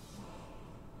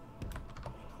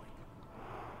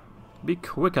 Be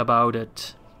quick about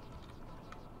it.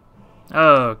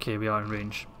 Okay, we are in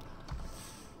range.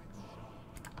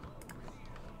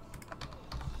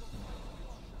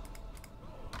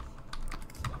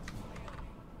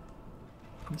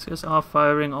 These guys are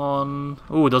firing on...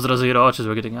 Oh, those Razir archers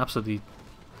were getting absolutely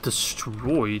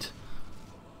destroyed.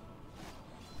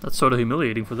 That's sort of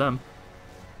humiliating for them.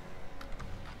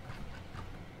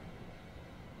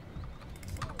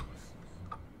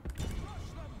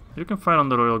 You can fight on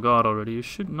the Royal Guard already. You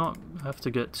should not have to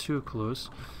get too close.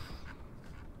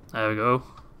 There we go.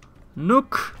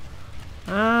 Nook!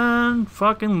 And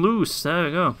fucking loose. There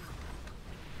we go.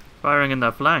 Firing in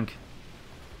that flank.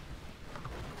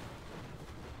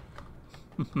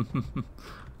 It's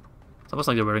almost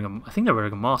like they're wearing a... I think they're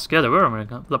wearing a mask. Yeah,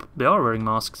 they are wearing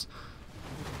masks.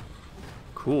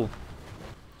 Cool.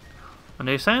 And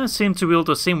they kind of seem to wield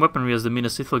the same weaponry as the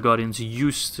Minas Ithil Guardians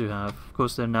used to have. Of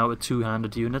course, they're now a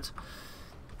two-handed unit.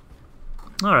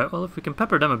 Alright, well, if we can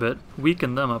pepper them a bit,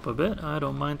 weaken them up a bit, I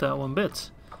don't mind that one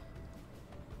bit.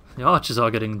 The archers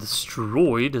are getting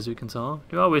destroyed, as you can tell.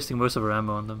 They are wasting most of our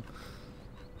ammo on them.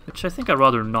 Which I think I'd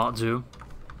rather not do.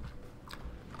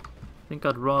 I think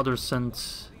I'd rather send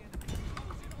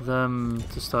them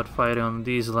to start fighting on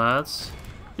these lads.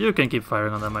 You can keep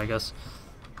firing on them, I guess.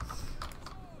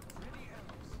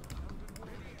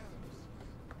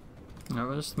 Now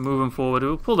we're just moving forward.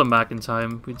 We'll pull them back in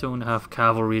time. We don't have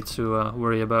cavalry to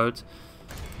worry about.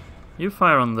 You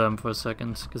fire on them for a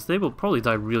second, because they will probably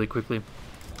die really quickly.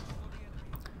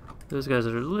 Those guys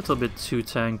are a little bit too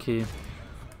tanky.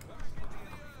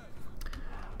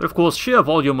 But of course, sheer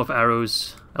volume of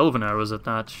arrows, elven arrows at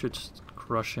that, should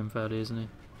crush him fairly easily.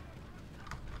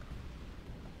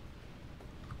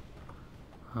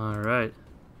 Alright.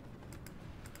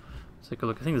 Take a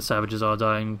look. I think the savages are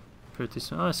dying pretty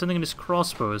soon. Oh, sending in his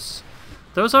crossbows.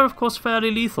 Those are of course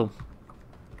fairly lethal.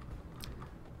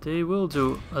 They will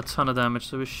do a ton of damage,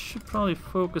 so we should probably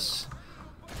focus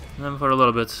on them for a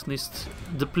little bit. At least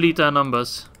deplete their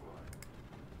numbers.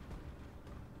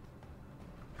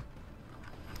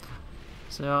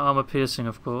 So they are armor piercing,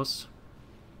 of course.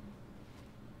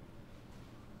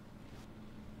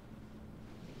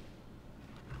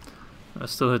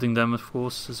 Still hitting them, of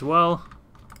course, as well.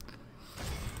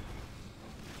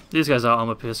 These guys are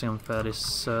armor piercing, I'm fairly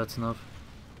certain of.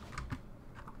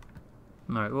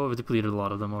 Alright, well, we've depleted a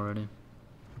lot of them already.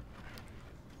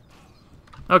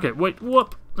 Okay, wait,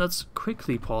 whoop! Let's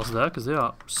quickly pause there, because they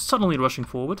are suddenly rushing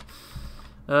forward.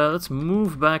 Let's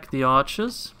move back the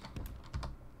archers.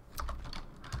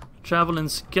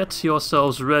 Javelins, get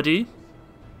yourselves ready.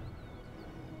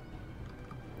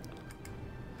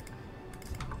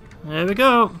 There we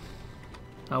go!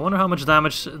 I wonder how much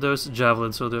damage those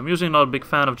javelins will do. I'm usually not a big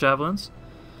fan of javelins.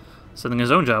 Sending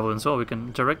his own javelins, well, we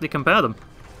can directly compare them.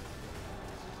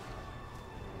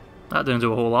 That didn't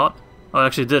do a whole lot. Oh, it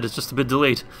actually did, it's just a bit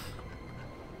delayed.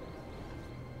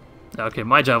 Okay,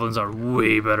 my javelins are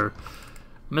way better.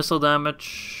 Missile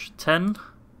damage, 10?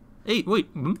 8, wait,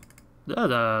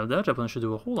 that javelin should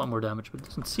do a whole lot more damage, but it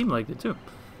doesn't seem like they do.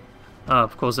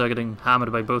 Of course they're getting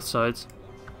hammered by both sides.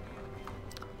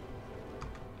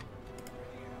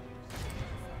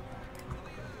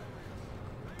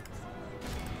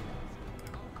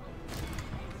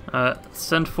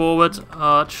 Send forward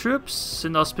our troops,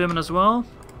 send our spearmen as well.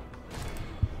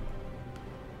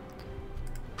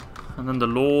 And then the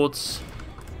lords.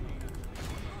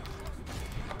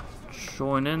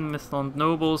 Join in, Mithlond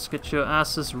nobles, get your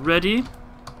asses ready.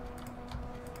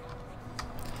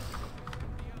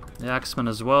 The axemen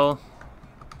as well.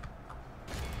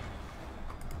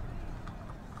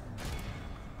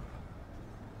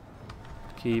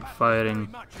 Keep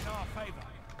fighting.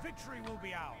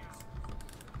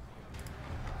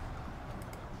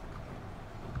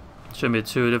 Shouldn't be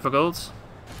too difficult.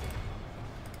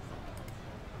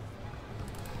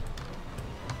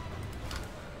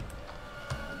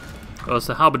 Of course,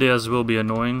 the halberdiers will be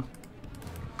annoying.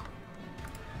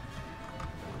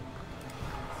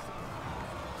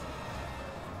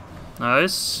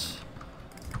 Nice.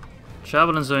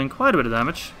 Javelin's doing quite a bit of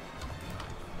damage.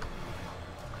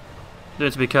 You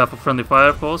need to be careful of friendly fire,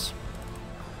 of course.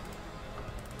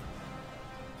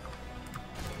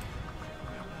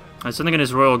 I'm sending in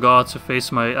his royal guard to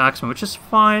face my axemen, which is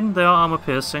fine. They are armor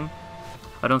piercing.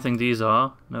 I don't think these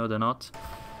are. No, they're not.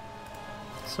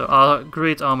 So our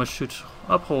great armor should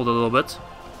uphold a little bit.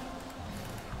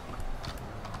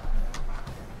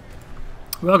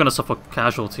 We are going to suffer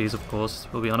casualties, of course.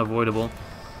 It will be unavoidable.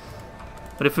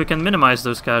 But if we can minimize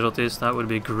those casualties, that would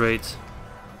be great.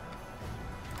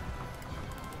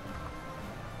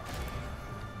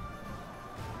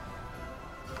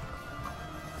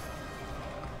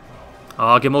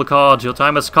 Ah, Gimmelcard, your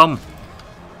time has come.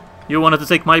 You wanted to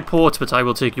take my port, but I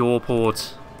will take your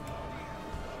port.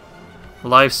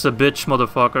 Life's a bitch,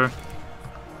 motherfucker.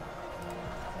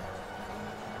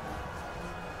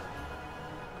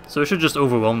 So we should just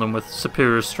overwhelm them with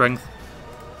superior strength.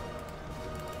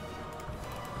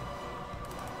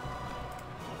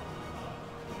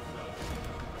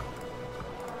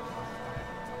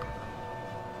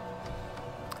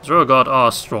 Royal Guard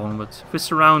are strong, but if we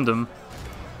surround them,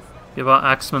 give our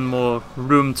axemen more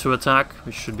room to attack,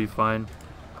 we should be fine.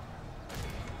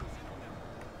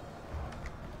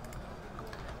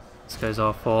 These guys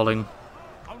are falling.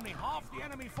 Only half the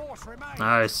enemy force remains.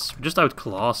 Nice, we just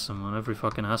outclass him on every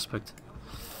fucking aspect.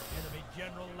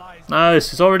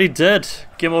 Nice, he's already dead.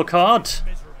 Gimmelcard.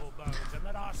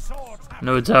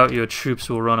 No doubt your troops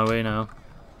will run away now.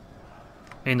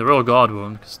 I mean, the Royal Guard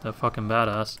won't, because they're fucking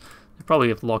badass. They probably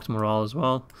have locked morale as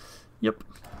well. Yep.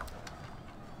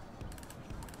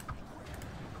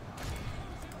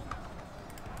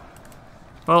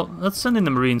 Well, let's send in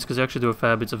the Marines, because they actually do a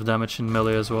fair bit of damage in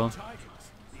melee as well.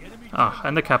 Ah,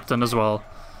 and the Captain as well.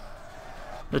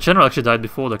 The General actually died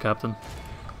before the Captain.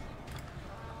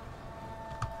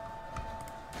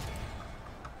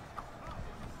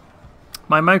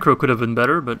 My micro could have been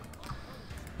better, but...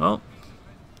 well...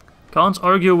 can't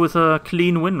argue with a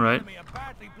clean win, right?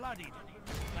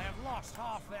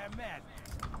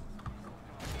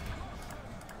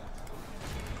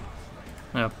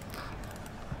 Yeah.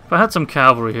 If I had some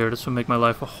cavalry here, this would make my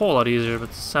life a whole lot easier,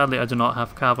 but sadly I do not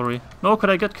have cavalry. Nor could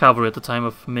I get cavalry at the time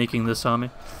of making this army.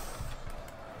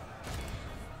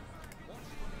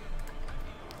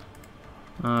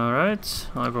 Alright,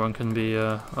 well, everyone can be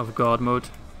of God mode.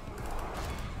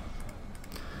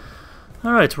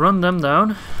 Alright, run them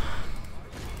down.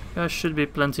 Guys should be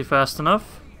plenty fast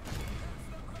enough.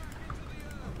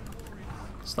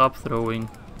 Stop throwing.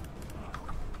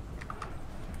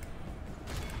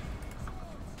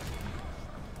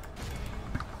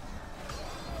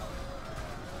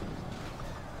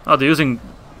 Oh, they're using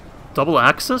double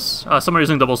axes? Some are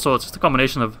using double swords. It's a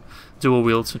combination of dual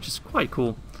wields, which is quite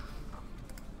cool.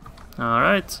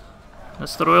 Alright.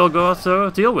 That's the royal go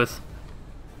to deal with.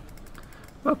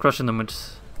 Well, crushing them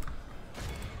with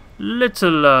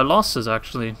little losses,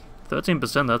 actually.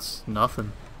 13%, that's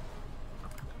nothing.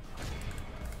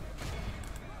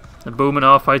 The Bowmen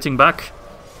are fighting back.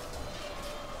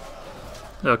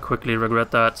 They'll quickly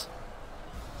regret that.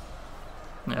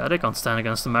 Yeah, they can't stand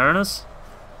against the Mariners.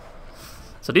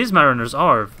 So these Mariners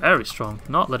are very strong,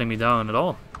 not letting me down at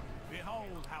all.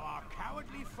 Behold how our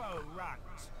cowardly foe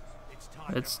runs.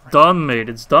 It's done, mate,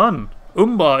 it's done.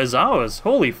 Umbar is ours,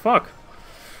 holy fuck.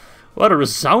 What a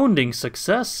resounding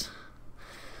success.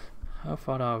 How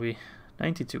far are we?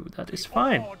 92, that is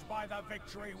fine.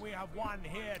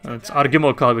 It's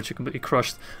Ar-Gimmelkar, which you completely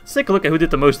crushed. Let's take a look at who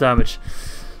did the most damage.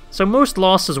 So most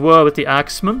losses were with the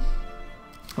Axemen,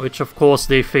 which of course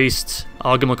they faced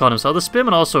Ar-Gimmelkar himself. The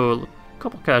Spearmen also a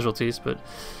couple casualties, but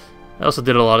they also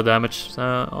did a lot of damage.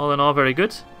 So all in all, very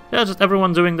good. Yeah, just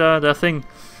everyone doing their thing.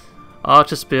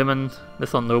 Archer, Spearmen,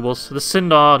 Nithon Nobles. The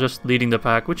Sindar just leading the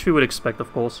pack, which we would expect,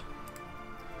 of course.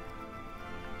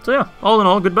 So yeah, all in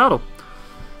all, good battle.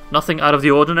 Nothing out of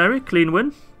the ordinary, clean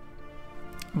win.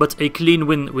 But a clean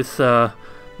win with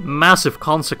massive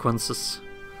consequences.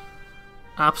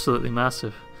 Absolutely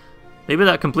massive. Maybe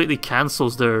that completely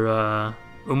cancels their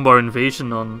Umbar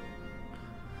invasion on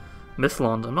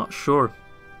Mithlond, I'm not sure.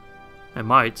 It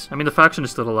might. I mean, the faction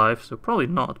is still alive, so probably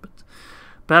not, but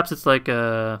perhaps it's like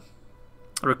a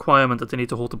requirement that they need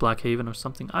to hold the Black Haven or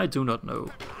something. I do not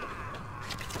know.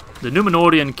 The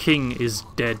Númenórean king is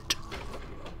dead.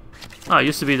 Ah, it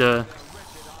used to be the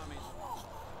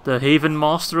Haven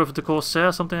Master of the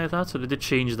Corsair, something like that, so they did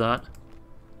change that.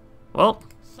 Well,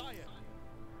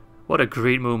 what a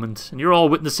great moment, and you're all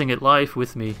witnessing it live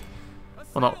with me.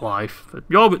 Well, not live, but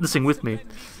you're all witnessing with me.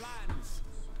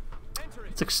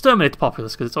 Let's exterminate the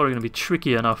populace, because it's already going to be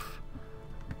tricky enough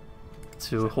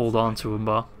to hold on to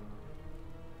Umbar.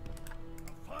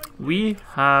 We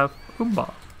have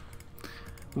Umbar.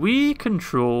 We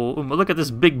control Umbar. Look at this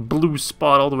big blue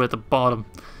spot all the way at the bottom.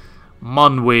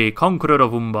 Manwë, conqueror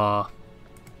of Umbar.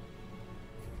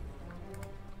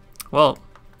 Well,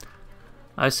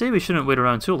 I say we shouldn't wait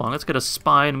around too long. Let's get a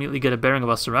spy and immediately get a bearing of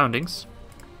our surroundings.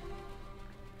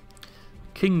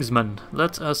 Kingsman.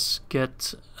 Let us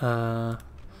get... did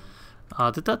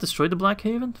that destroy the Black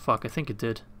Haven? Fuck, I think it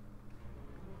did.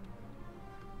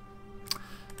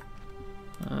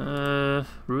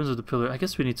 Ruins of the Pillar. I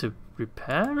guess we need to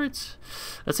repair it?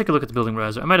 Let's take a look at the building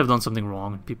riser. I might have done something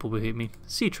wrong. People will hate me.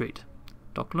 Sea trade.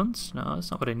 Docklands? No, that's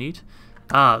not what I need.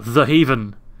 Ah, the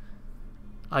Haven.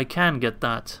 I can get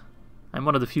that. I'm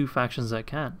one of the few factions that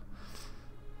can.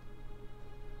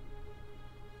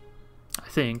 I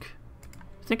think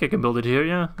I can build it here,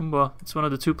 yeah. Well, it's one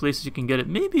of the two places you can get it.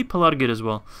 Maybe Pelargir as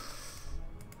well.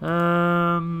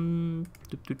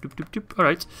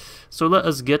 Alright, so let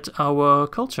us get our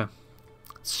culture.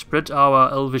 Spread our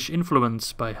elvish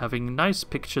influence by having nice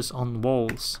pictures on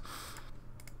walls.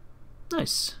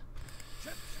 Nice.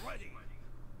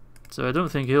 So I don't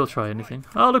think he'll try anything.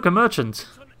 Oh, look, a merchant.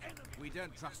 We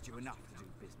don't trust you enough to do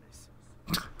business.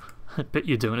 I bet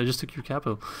you don't, I just took your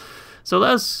capital. So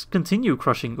let's continue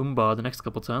crushing Umbar the next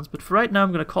couple turns, but for right now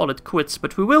I'm going to call it quits,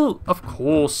 but we will, of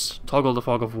course, toggle the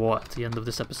Fog of War at the end of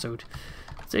this episode.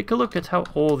 Take a look at how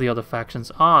all the other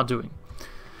factions are doing.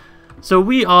 So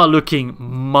we are looking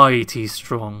mighty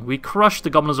strong. We crushed the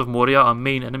Goblins of Moria, our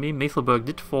main enemy. Maethelberg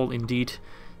did fall indeed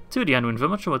to the Anduin. I'm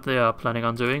not sure what they are planning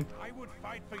on doing.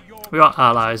 We are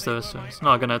allies though, so it's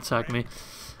not going to attack me.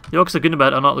 The Orcs of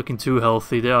Gunabad are not looking too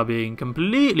healthy. They are being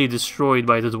completely destroyed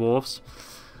by the Dwarves.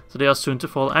 So they are soon to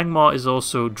fall. Angmar is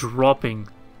also dropping.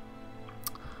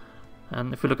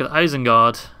 And if we look at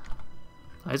Isengard,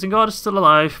 Isengard is still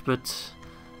alive, but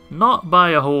not by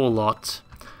a whole lot.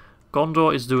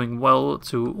 Gondor is doing well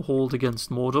to hold against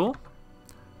Mordor.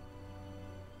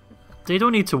 They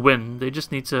don't need to win, they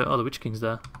just need to... Oh, the Witch King's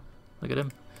there. Look at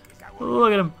him.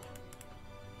 Look at him.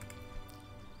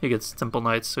 he gets Temple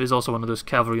Knights, so he's also one of those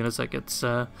cavalry units that gets,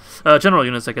 general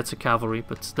units that gets a cavalry,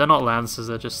 but they're not lances,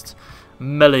 they're just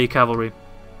melee cavalry.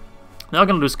 They are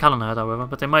going to lose Calenhad, however,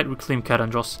 but they might reclaim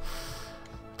Kerandros.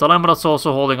 Dol Amroth's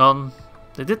also holding on.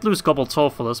 They did lose Gobble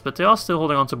Torfulus, but they are still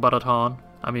holding on to Barad Hân.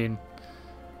 I mean,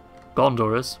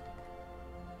 Gondor is.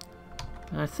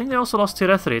 And I think they also lost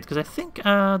Tirethrid, because I think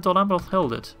Dol Amroth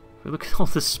held it. If we look at all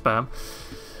this spam.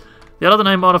 The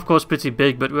Ar-Adunaim are of course pretty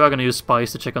big, but we are going to use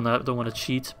spies to check on that. Don't want to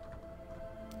cheat.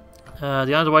 The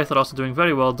Anaduaith are also doing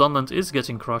very well. Dunland is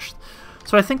getting crushed.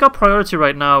 So I think our priority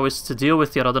right now is to deal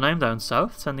with the Ar-Adunaim down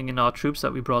south, sending in our troops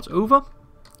that we brought over.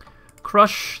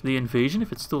 Crush the invasion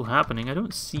if it's still happening. I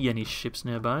don't see any ships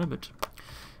nearby, but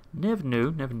never know,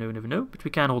 never know, never know. But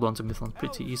we can hold on to Mithlond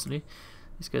pretty easily.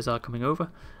 These guys are coming over.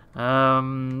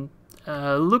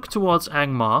 Look towards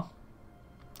Angmar.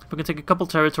 If we can take a couple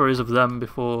territories of them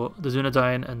before the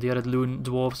Dunedain and the Eredlun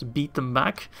dwarves beat them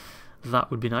back,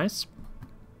 that would be nice.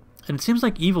 And it seems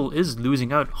like evil is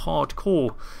losing out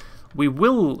hardcore. We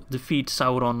will defeat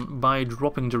Sauron by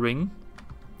dropping the ring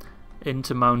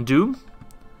into Mount Doom.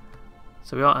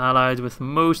 So we are allied with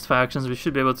most factions. We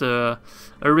should be able to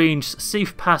arrange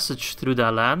safe passage through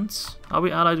their lands. Are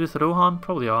we allied with Rohan?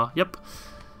 Probably are. Yep.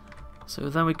 So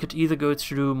then we could either go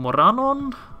through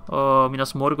Morannon or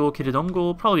Minas Morgul,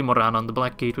 Kiridongol. Probably Morannon. The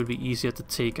Black Gate would be easier to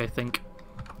take, I think.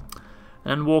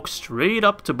 And walk straight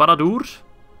up to Barad-dûr.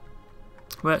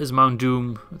 Where is Mount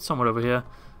Doom? It's somewhere over here.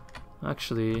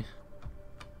 Actually,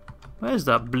 where's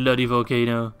that bloody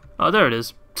volcano? Oh, there it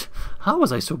is. How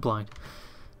was I so blind?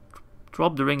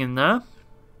 Drop the ring in there,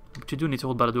 which you do need to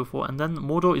hold Barad-dûr for, and then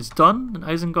Mordor is done, and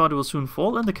Isengard will soon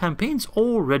fall, and the campaign's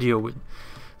already a win.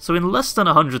 So in less than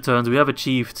 100 turns, we have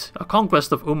achieved a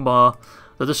conquest of Umbar,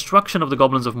 the destruction of the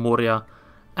Goblins of Moria,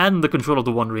 and the control of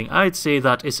the One Ring. I'd say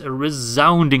that is a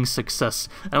resounding success.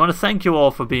 And I want to thank you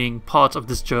all for being part of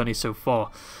this journey so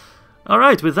far.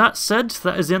 Alright, with that said,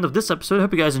 that is the end of this episode. I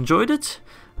hope you guys enjoyed it.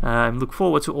 Look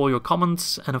forward to all your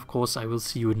comments, and of course I will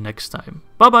see you next time.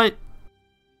 Bye bye!